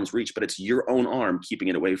keep it at arm's reach, but it's your own arm keeping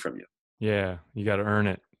it away from you. Yeah, you got to earn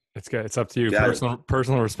it. It's up to you.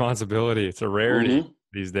 Personal responsibility. It's a rarity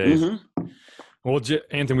these days. Well,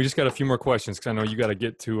 Anthony, we just got a few more questions because I know you got to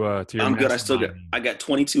get to your. I'm good. I got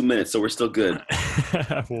 22 minutes, so we're still good.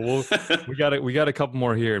 Well, we got a couple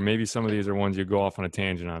more here. Maybe some of these are ones you go off on a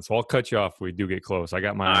tangent on. So I'll cut you off if we do get close. I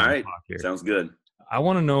got my all right. Here. Sounds good. I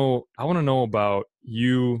want to know about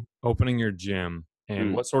you opening your gym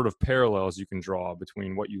and what sort of parallels you can draw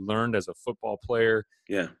between what you learned as a football player,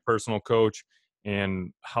 personal coach,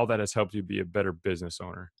 and how that has helped you be a better business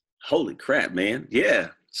owner. Holy crap, man. Yeah.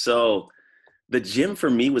 So the gym for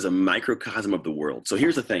me was a microcosm of the world. So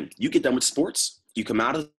here's the thing. You get done with sports. You come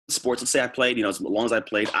out of sports. Let's say I played, as long as I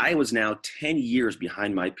played, I was now 10 years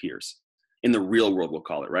behind my peers in the real world, we'll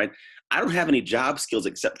call it, right? I don't have any job skills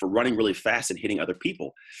except for running really fast and hitting other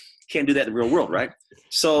people. Can't do that in the real world, right?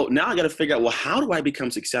 So now I got to figure out, well, how do I become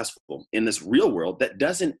successful in this real world that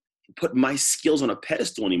doesn't put my skills on a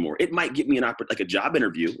pedestal anymore? It might get me like a job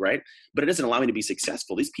interview, right? But it doesn't allow me to be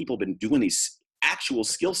successful. These people have been doing these actual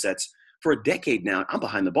skill sets for a decade now. I'm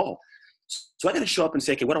behind the ball. So I got to show up and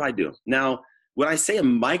say, okay, what do I do? Now, when I say a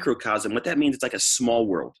microcosm, what that means, it's like a small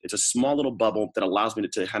world. It's a small little bubble that allows me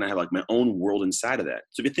to kind of have like my own world inside of that.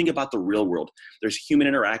 So if you think about the real world, there's human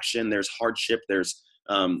interaction, there's hardship, there's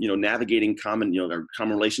navigating common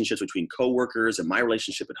relationships between coworkers and my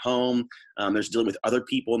relationship at home. There's dealing with other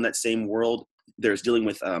people in that same world. There's dealing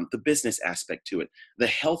with the business aspect to it, the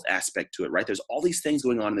health aspect to it, right? There's all these things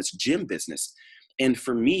going on in this gym business. And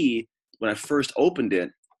for me, when I first opened it,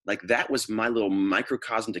 like that was my little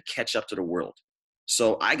microcosm to catch up to the world.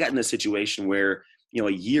 So I got in a situation where,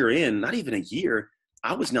 a year in, not even a year,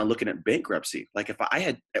 I was now looking at bankruptcy. Like if I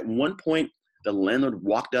had at one point, the landlord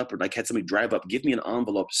walked up or like had somebody drive up, give me an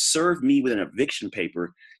envelope, serve me with an eviction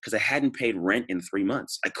paper because I hadn't paid rent in 3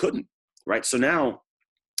 months. I couldn't, right? So now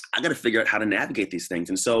I got to figure out how to navigate these things.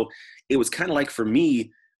 And so it was kind of like for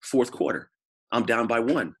me, fourth quarter, I'm down by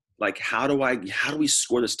 1. Like, how do we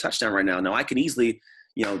score this touchdown right now? Now I can easily,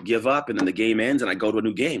 give up and then the game ends and I go to a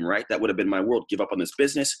new game, right? That would have been my world. Give up on this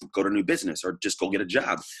business, go to a new business, or just go get a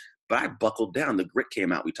job. But I buckled down. The grit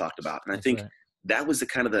came out, we talked about. And I think that was the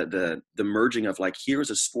kind of the merging of like,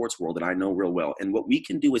 here's a sports world that I know real well. And what we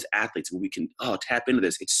can do as athletes, when we can tap into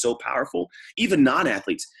this, it's so powerful. Even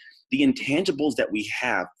non-athletes, the intangibles that we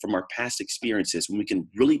have from our past experiences, when we can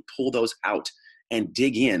really pull those out and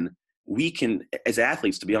dig in, we can, as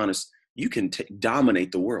athletes, to be honest, you can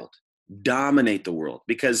dominate the world.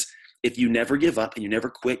 Because if you never give up and you never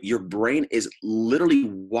quit, your brain is literally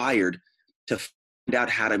wired to find out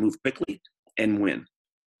how to move quickly and win.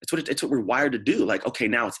 It's what we're wired to do. Like, okay,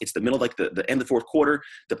 now it's the middle of like the end of the fourth quarter,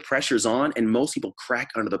 the pressure's on, and most people crack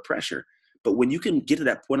under the pressure. But when you can get to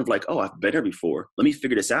that point of like, oh, I've been here before, let me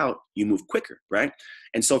figure this out, you move quicker, right?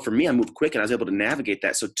 And so for me, I moved quick and I was able to navigate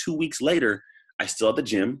that. So 2 weeks later, I still at the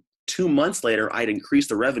gym. 2 months later, I'd increased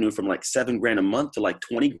the revenue from like $7,000 a month to like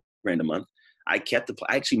 $20,000 a month. I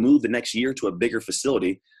actually moved the next year to a bigger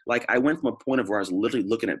facility. Like I went from a point of where I was literally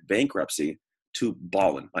looking at bankruptcy to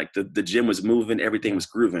balling. Like the gym was moving, everything was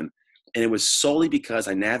grooving. And it was solely because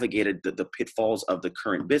I navigated the pitfalls of the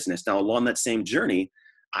current business. Now, along that same journey,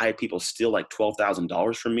 I had people steal like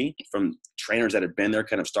 $12,000 from me, from trainers that had been there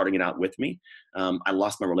kind of starting it out with me. I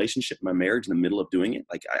lost my relationship, my marriage in the middle of doing it.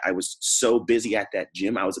 Like I was so busy at that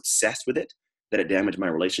gym. I was obsessed with it that it damaged my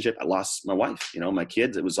relationship. I lost my wife, my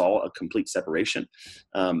kids. It was all a complete separation.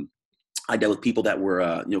 I dealt with people that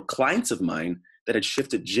were, clients of mine that had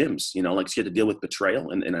shifted gyms, like so you had to deal with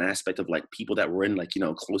betrayal and an aspect of like people that were in like,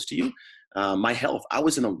 close to you. My health, I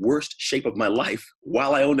was in the worst shape of my life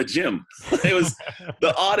while I owned a gym. It was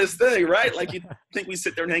the oddest thing, right? Like you think we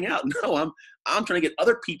sit there and hang out. No, I'm trying to get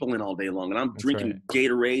other people in all day long, and I'm That's right. drinking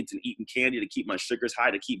Gatorades and eating candy to keep my sugars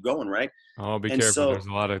high to keep going, right? Oh, be And careful. so, There's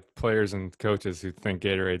a lot of players and coaches who think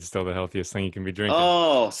Gatorade's still the healthiest thing you can be drinking.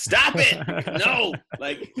 oh, stop it! No,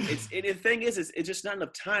 like the thing is it's just not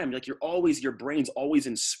enough time. Like your brain's always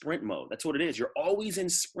in sprint mode. That's what it is. You're always in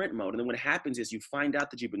sprint mode, and then what happens is you find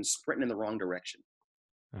out that you've been sprinting in the wrong direction.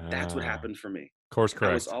 That's what happened for me. Course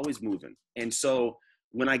I was correct. always moving. And so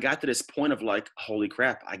when I got to this point of like, holy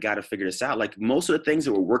crap, I got to figure this out. Like most of the things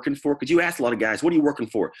that we're working for, because you ask a lot of guys, what are you working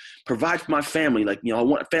for? Provide for my family. Like, I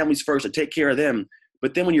want families first. I take care of them.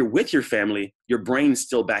 But then when you're with your family, your brain's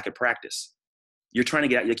still back at practice. You're trying to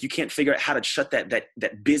get out, like you can't figure out how to shut that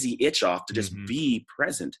busy itch off to just be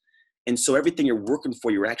present. And so everything you're working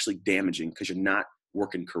for, you're actually damaging because you're not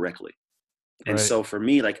working correctly. And Right. so for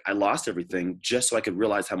me, like I lost everything just so I could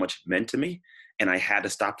realize how much it meant to me. And I had to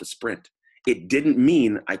stop the sprint. It didn't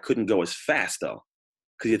mean I couldn't go as fast though.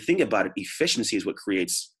 Because you think about it, efficiency is what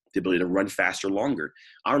creates the ability to run faster longer.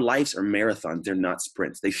 Our lives are marathons. They're not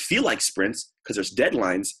sprints. They feel like sprints because there's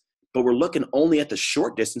deadlines, but we're looking only at the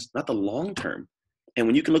short distance, not the long term. And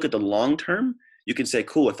when you can look at the long term, you can say,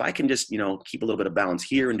 cool, if I can just, keep a little bit of balance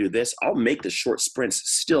here and do this, I'll make the short sprints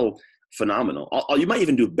still phenomenal. You might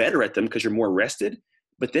even do better at them because you're more rested.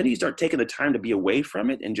 But then you start taking the time to be away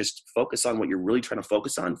from it and just focus on what you're really trying to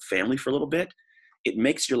focus on, family for a little bit. It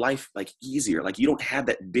makes your life like easier. Like you don't have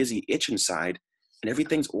that busy itch inside and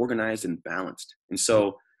everything's organized and balanced. And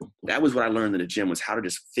so that was what I learned in the gym, was how to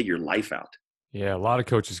just figure life out. Yeah, a lot of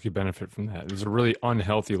coaches could benefit from that. There's a really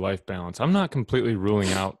unhealthy life balance. I'm not completely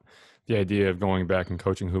ruling out the idea of going back and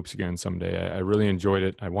coaching hoops again someday. I really enjoyed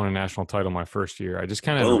it. I won a national title my first year. I just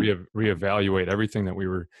kind of had to reevaluate everything that we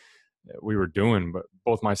were doing. But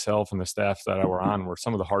both myself and the staff that I were on were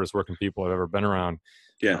some of the hardest working people I've ever been around.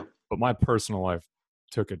 Yeah. But my personal life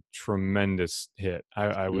took a tremendous hit.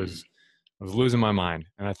 I was losing my mind.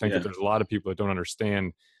 And I think that there's a lot of people that don't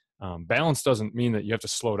understand. Balance doesn't mean that you have to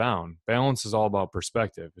slow down. Balance is all about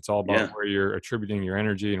perspective. It's all about where you're attributing your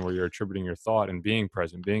energy and where you're attributing your thought and being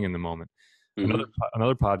present, being in the moment. Another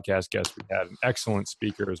podcast guest we had, an excellent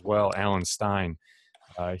speaker as well, Alan Stein.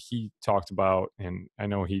 He talked about, and I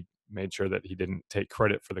know he made sure that he didn't take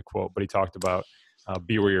credit for the quote, but he talked about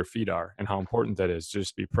be where your feet are and how important that is.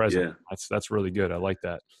 Just be present. That's really good. I like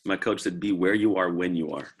that. My coach said, be where you are when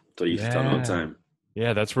you are. So you tell me all the time.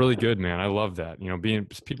 Yeah, that's really good, man. I love that.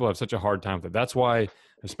 People have such a hard time with it. That's why,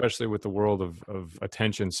 especially with the world of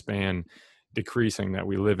attention span decreasing that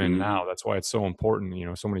we live in now, that's why it's so important.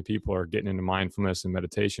 So many people are getting into mindfulness and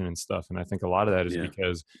meditation and stuff. And I think a lot of that is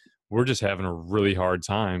because we're just having a really hard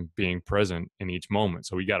time being present in each moment.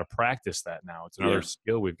 So we got to practice that now. It's another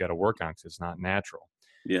skill we've got to work on because it's not natural.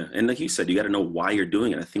 Yeah. And like you said, you got to know why you're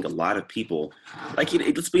doing it. I think a lot of people, like,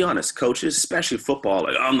 let's be honest, coaches, especially football,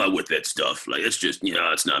 like, I'm not with that stuff. Like, it's just,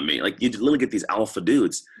 it's not me. Like, you literally get these alpha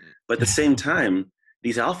dudes. But at the same time,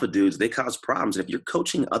 these alpha dudes, they cause problems. And if you're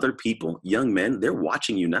coaching other people, young men, they're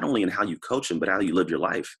watching you not only in how you coach them, but how you live your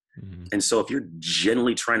life. And so if you're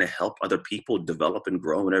genuinely trying to help other people develop and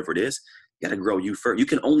grow, whatever it is, you got to grow you first. You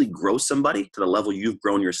can only grow somebody to the level you've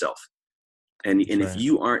grown yourself. And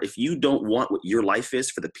if you don't want what your life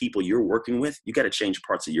is for the people you're working with, you got to change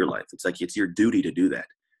parts of your life. It's like, it's your duty to do that.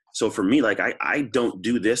 So for me, like I don't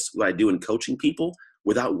do this, what I do in coaching people,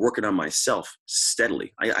 without working on myself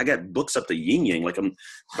steadily. I got books up the yin yang, like I'm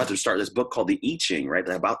about to start this book called the I Ching, right?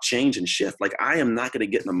 About change and shift. Like I am not going to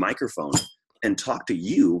get in the microphone and talk to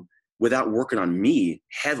you without working on me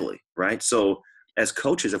heavily, right? So as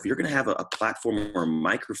coaches, if you're going to have a platform or a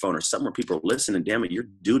microphone or something where people are listening, damn it, your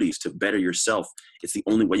duty is to better yourself. It's the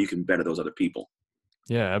only way you can better those other people.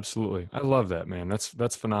 Yeah, absolutely. I love that, man.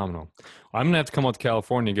 That's phenomenal. I'm going to have to come out to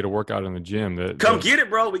California and get a workout in the gym. Come get it,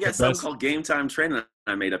 bro. We got something called Game Time Training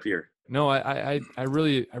I made up here. No, I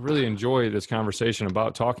really enjoy this conversation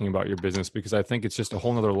about talking about your business because I think it's just a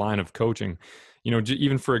whole nother line of coaching.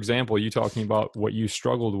 Even for example, you talking about what you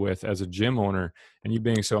struggled with as a gym owner and you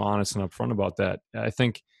being so honest and upfront about that. I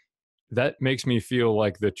think that makes me feel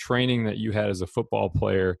like the training that you had as a football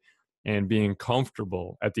player and being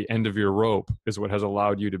comfortable at the end of your rope is what has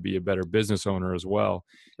allowed you to be a better business owner as well.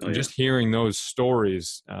 Just hearing those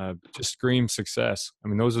stories just screams success. I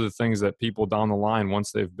mean, those are the things that people down the line,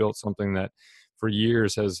 once they've built something that for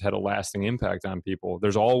years has had a lasting impact on people,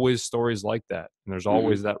 there's always stories like that. And there's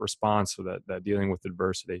always that response to that dealing with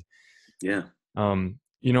adversity. Yeah.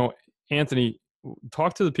 Anthony,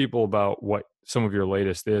 talk to the people about what some of your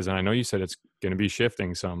latest is. And I know you said it's going to be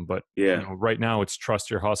shifting some, but right now it's trust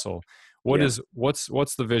your hustle. What Yeah. is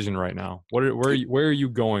what's the vision right now? Where are you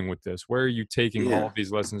going with this? Where are you taking all Yeah. of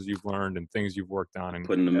these lessons you've learned and things you've worked on and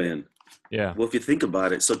Putting them headed? in. Yeah. Well, if you think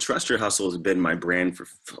about it, so Trust Your Hustle has been my brand for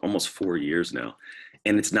almost 4 years now.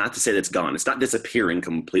 And it's not to say that it's gone. It's not disappearing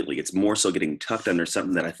completely. It's more so getting tucked under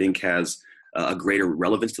something that I think has a greater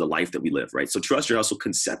relevance to the life that we live, right? So Trust Your Hustle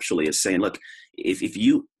conceptually is saying, look, if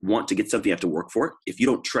you want to get something, you have to work for it. If you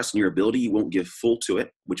don't trust in your ability, you won't give full to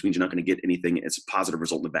it, which means you're not going to get anything as a positive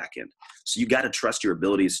result in the back end. So you got to trust your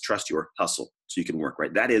abilities, trust your hustle so you can work,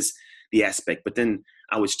 right? That is the aspect. But then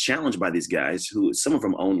I was challenged by these guys who some of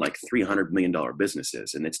them own like $300 million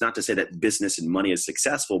businesses. And it's not to say that business and money is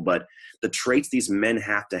successful, but the traits these men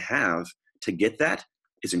have to get that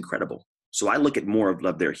is incredible. So I look at more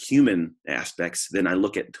of their human aspects than I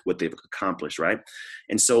look at what they've accomplished, right?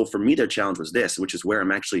 And so for me, their challenge was this, which is where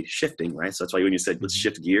I'm actually shifting, right? So that's why when you said, let's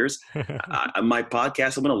shift gears, my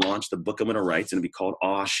podcast I'm going to launch, the book I'm going to write, is going to be called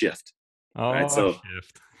Aw Shift, right? So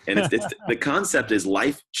Shift. and it's the concept is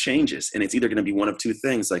life changes, and it's either going to be one of two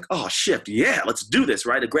things, like, oh, shift, yeah, let's do this,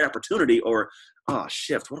 right? A great opportunity, or, oh,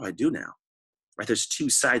 shift, what do I do now? Right? There's two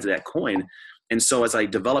sides of that coin. And so as I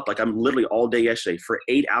developed, like I'm literally all day yesterday for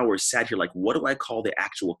 8 hours sat here, like, what do I call the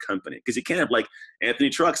actual company? Because you can't have like Anthony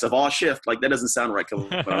Trucks of All Shift. Like that doesn't sound right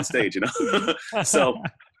coming on stage, you know? So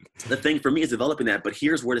the thing for me is developing that, but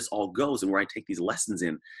here's where this all goes and where I take these lessons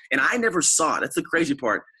in. And I never saw it. That's the crazy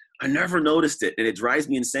part. I never noticed it. And it drives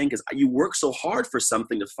me insane because you work so hard for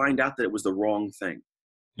something to find out that it was the wrong thing.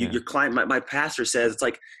 You're climbing. My pastor says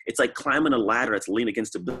it's like climbing a ladder that's leaned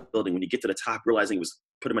against a building. When you get to the top, realizing it was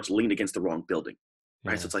pretty much leaned against the wrong building,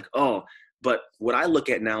 right? So it's like, oh, but what I look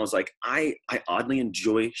at now is like I oddly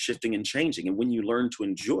enjoy shifting and changing, and when you learn to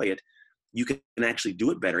enjoy it, you can actually do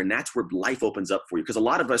it better, and that's where life opens up for you. Because a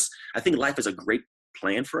lot of us, I think life is a great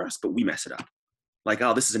plan for us, but we mess it up. Like,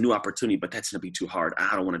 oh, this is a new opportunity, but that's going to be too hard.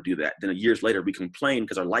 I don't want to do that. Then years later, we complain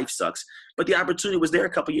because our life sucks. But the opportunity was there a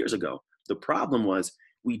couple years ago. The problem was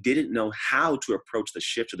we didn't know how to approach the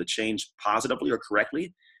shift or the change positively or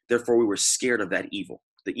correctly. Therefore, we were scared of that evil.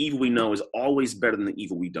 The evil we know is always better than the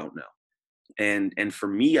evil we don't know. And for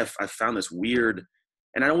me, I found this weird,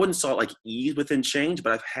 and I wouldn't saw it like ease within change,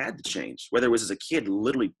 but I've had to change. Whether it was as a kid,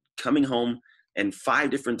 literally coming home and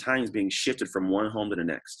 5 different times being shifted from one home to the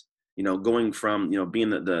next. You know, going from, you know,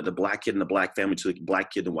 being the black kid in the black family to the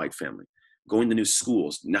black kid in the white family, going to new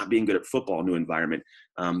schools, not being good at football, new environment,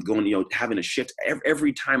 going, you know, having a shift.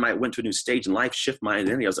 Every time I went to a new stage in life, shift my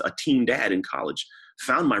identity. I was a teen dad in college,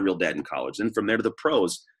 found my real dad in college. Then from there to the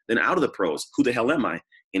pros, then out of the pros, who the hell am I?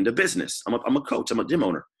 Into business. I'm a coach. I'm a gym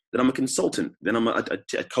owner. Then I'm a consultant. Then I'm a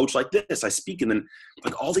coach like this. I speak, and then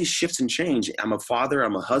like all these shifts and change. I'm a father.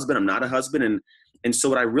 I'm a husband. I'm not a husband. And so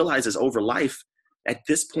what I realize is over life, at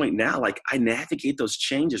this point now, like I navigate those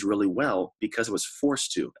changes really well because I was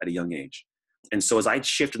forced to at a young age. And so as I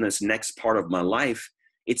shift in this next part of my life,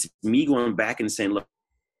 it's me going back and saying, look,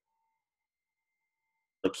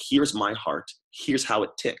 here's my heart. Here's how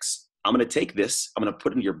it ticks. I'm going to take this. I'm going to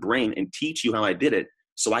put it in your brain and teach you how I did it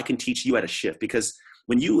so I can teach you how to shift. Because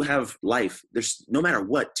when you have life, there's no matter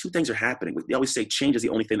what, 2 things are happening. They always say change is the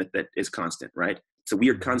only thing that is constant, right? It's a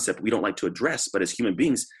weird concept we don't like to address, but as human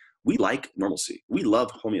beings, we like normalcy. We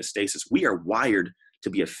love homeostasis. We are wired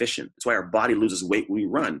to be efficient. That's why our body loses weight when we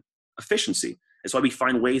run. Efficiency. That's why we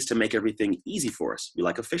find ways to make everything easy for us. We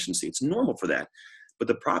like efficiency. It's normal for that. But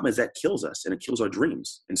the problem is that kills us and it kills our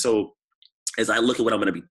dreams. And so as I look at what I'm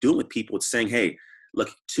going to be doing with people, it's saying, hey,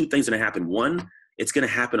 look, 2 things are going to happen. One, it's going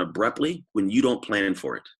to happen abruptly when you don't plan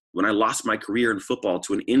for it. When I lost my career in football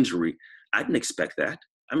to an injury, I didn't expect that.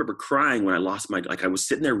 I remember crying when I lost I was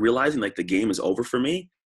sitting there realizing like the game is over for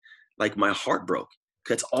me. Like my heart broke.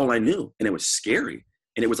 That's all I knew. And it was scary.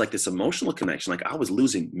 And it was like this emotional connection. Like I was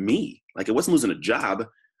losing me. Like I wasn't losing a job.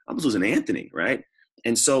 I was losing Anthony, right?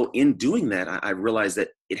 And so in doing that, I realized that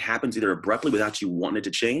it happens either abruptly without you wanting it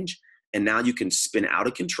to change. And now you can spin out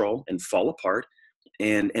of control and fall apart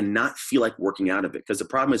and not feel like working out of it. Because the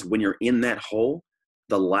problem is when you're in that hole,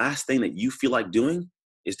 the last thing that you feel like doing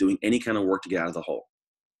is doing any kind of work to get out of the hole.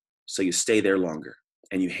 So you stay there longer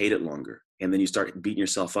and you hate it longer. And then you start beating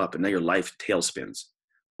yourself up and now your life tailspins.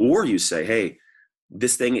 Or you say, hey,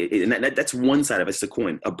 this thing, and that's one side of it, it's the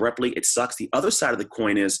coin. Abruptly, it sucks. The other side of the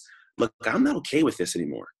coin is, look, I'm not okay with this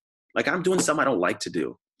anymore. Like I'm doing something I don't like to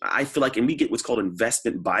do. I feel like, and we get what's called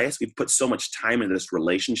investment bias. We've put so much time into this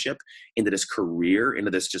relationship, into this career, into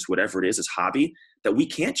this just whatever it is, this hobby, that we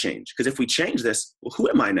can't change. Because if we change this, well, who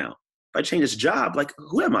am I now? If I change this job, like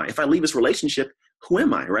who am I? If I leave this relationship, who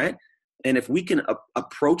am I, right? And if we can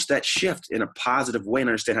approach that shift in a positive way and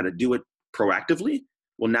understand how to do it proactively,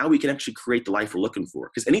 well, now we can actually create the life we're looking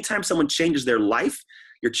for. Because anytime someone changes their life,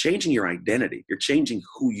 you're changing your identity. You're changing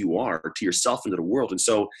who you are to yourself and to the world. And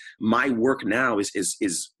so my work now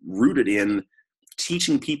is rooted in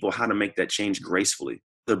teaching people how to make that change gracefully,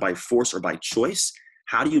 whether by force or by choice.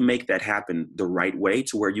 How do you make that happen the right way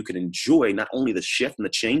to where you can enjoy not only the shift and the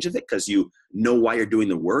change of it because you know why you're doing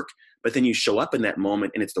the work, but then you show up in that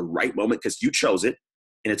moment and it's the right moment because you chose it,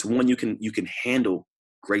 and it's one you can handle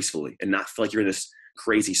gracefully and not feel like you're in this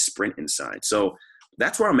crazy sprint inside. So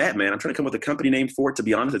that's where I'm at, man. I'm trying to come up with a company name for it. To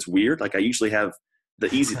be honest, it's weird. Like I usually have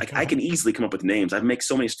the easy, like I can easily come up with names. I've made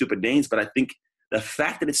so many stupid names, but I think the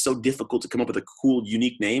fact that it's so difficult to come up with a cool,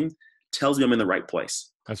 unique name tells me I'm in the right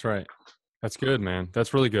place. That's right. That's good, man.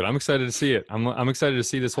 That's really good. I'm excited to see it. I'm excited to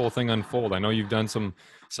see this whole thing unfold. I know you've done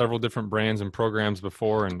several different brands and programs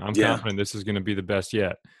before, and I'm confident this is going to be the best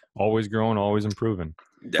yet. Always growing, always improving.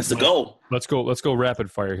 That's the goal. Let's go rapid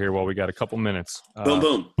fire here while we got a couple minutes. Boom,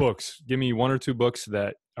 boom. Books. Give me 1 or 2 books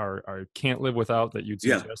that are can't live without that you'd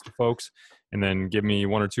suggest to folks, and then give me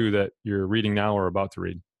 1 or 2 that you're reading now or about to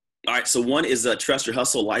read. All right. So one is Trust Your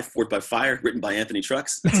Hustle, Life Forged by Fire, written by Anthony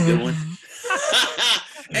Trucks. That's a good one.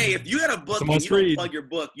 Hey, if you had a book and you don't plug your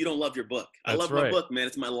book, you don't love your book. I love my book, man.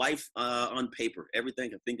 It's my life on paper.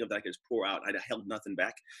 Everything I think of that I can just pour out. I held nothing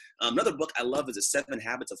back. Another book I love is The 7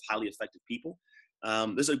 Habits of Highly Effective People.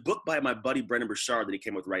 There's a book by my buddy Brendan Burchard that he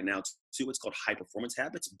came with right now too. It's called High Performance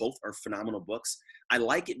Habits. Both are phenomenal books. I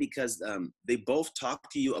like it because they both talk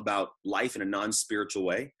to you about life in a non-spiritual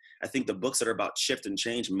way. I think the books that are about shift and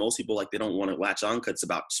change, most people they don't want to latch on because it's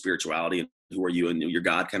about spirituality and who are you and your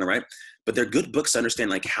God kind of, right? But they're good books to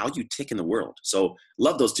understand how you tick in the world. So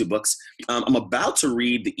love those 2 books. I'm about to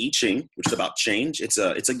read The I Ching, which is about change. It's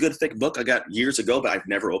a good thick book I got years ago, but I've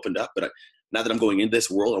never opened up. But now that I'm going into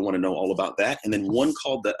this world, I want to know all about that. And then one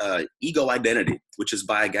called The Ego Identity, which is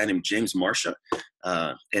by a guy named James Marsha.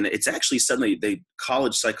 And it's actually suddenly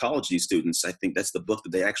college psychology students, I think that's the book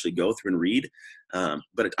that they actually go through and read.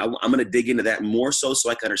 But I'm going to dig into that more so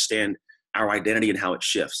I can understand our identity and how it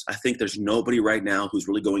shifts. I think there's nobody right now who's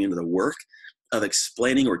really going into the work of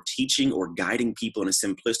explaining or teaching or guiding people in a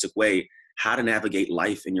simplistic way how to navigate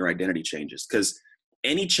life and your identity changes. Because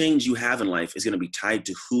any change you have in life is going to be tied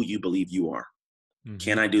to who you believe you are. Mm-hmm.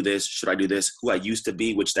 Can I do this? Should I do this? Who I used to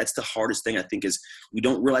be, which that's the hardest thing I think is we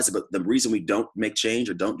don't realize it, but the reason we don't make change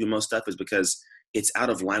or don't do most stuff is because it's out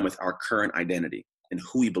of line with our current identity and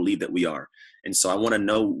who we believe that we are. And so I want to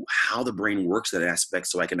know how the brain works that aspect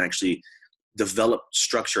so I can actually develop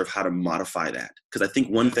structure of how to modify that. Because I think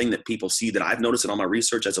one thing that people see that I've noticed in all my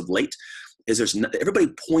research as of late is everybody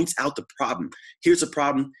points out the problem. Here's the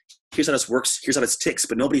problem. Here's how this works. Here's how this ticks.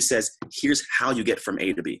 But nobody says, here's how you get from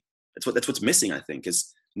A to B. That's what's missing, I think,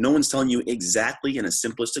 is no one's telling you exactly in a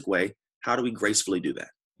simplistic way, how do we gracefully do that?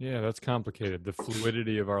 Yeah, that's complicated. The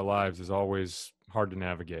fluidity of our lives is always hard to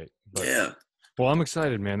navigate. But, yeah. Well, I'm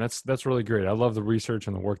excited, man. That's really great. I love the research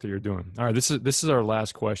and the work that you're doing. All right, this is our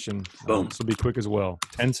last question. Boom. This will be quick as well.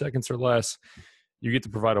 10 seconds or less. You get to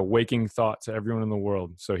provide a waking thought to everyone in the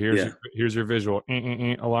world. So here's your visual.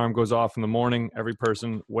 Alarm goes off in the morning. Every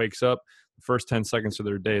person wakes up. The first 10 seconds of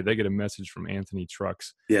their day, they get a message from Anthony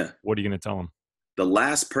Trucks. Yeah. What are you going to tell them? The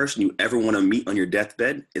last person you ever want to meet on your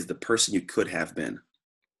deathbed is the person you could have been.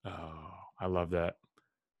 Oh, I love that.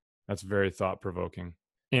 That's very thought-provoking.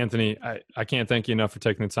 Anthony, I can't thank you enough for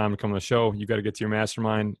taking the time to come on the show. You got to get to your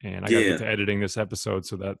mastermind, and I got to get to editing this episode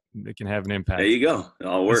so that it can have an impact. There you go. It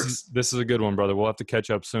all works. This is a good one, brother. We'll have to catch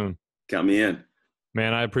up soon. Count me in.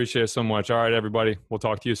 Man, I appreciate it so much. All right, everybody. We'll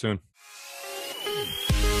talk to you soon.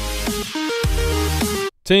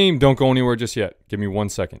 Team, don't go anywhere just yet. Give me 1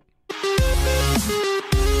 second.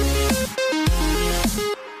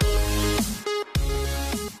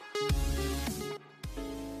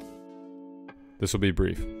 This will be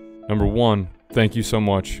brief. Number 1, thank you so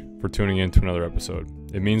much for tuning in to another episode.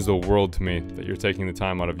 It means the world to me that you're taking the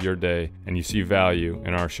time out of your day and you see value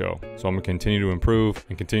in our show. So I'm going to continue to improve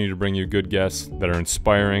and continue to bring you good guests that are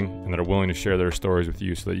inspiring and that are willing to share their stories with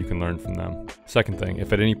you so that you can learn from them. Second thing,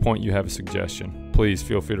 if at any point you have a suggestion, please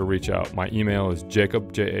feel free to reach out. My email is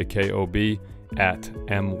jacob, Jakob,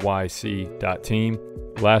 @myc.team.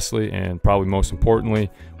 Lastly, and probably most importantly,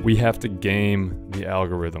 we have to game the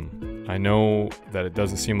algorithm. I know that it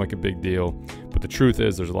doesn't seem like a big deal, but the truth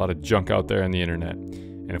is there's a lot of junk out there on the internet.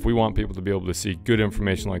 And if we want people to be able to see good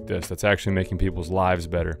information like this that's actually making people's lives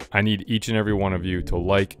better, I need each and every one of you to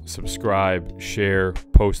like, subscribe, share,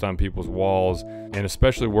 post on people's walls, and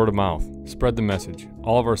especially word of mouth. Spread the message.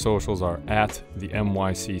 All of our socials are at the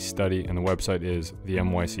MYC Study, and the website is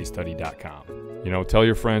themycstudy.com. Tell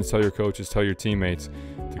your friends, tell your coaches, tell your teammates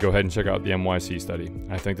to go ahead and check out the MYC Study.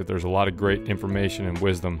 I think that there's a lot of great information and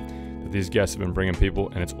wisdom these guests have been bringing people,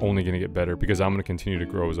 and it's only going to get better because I'm going to continue to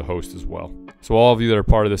grow as a host as well. So all of you that are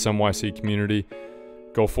part of this MYC community,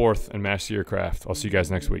 go forth and master your craft. I'll see you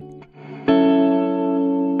guys next week.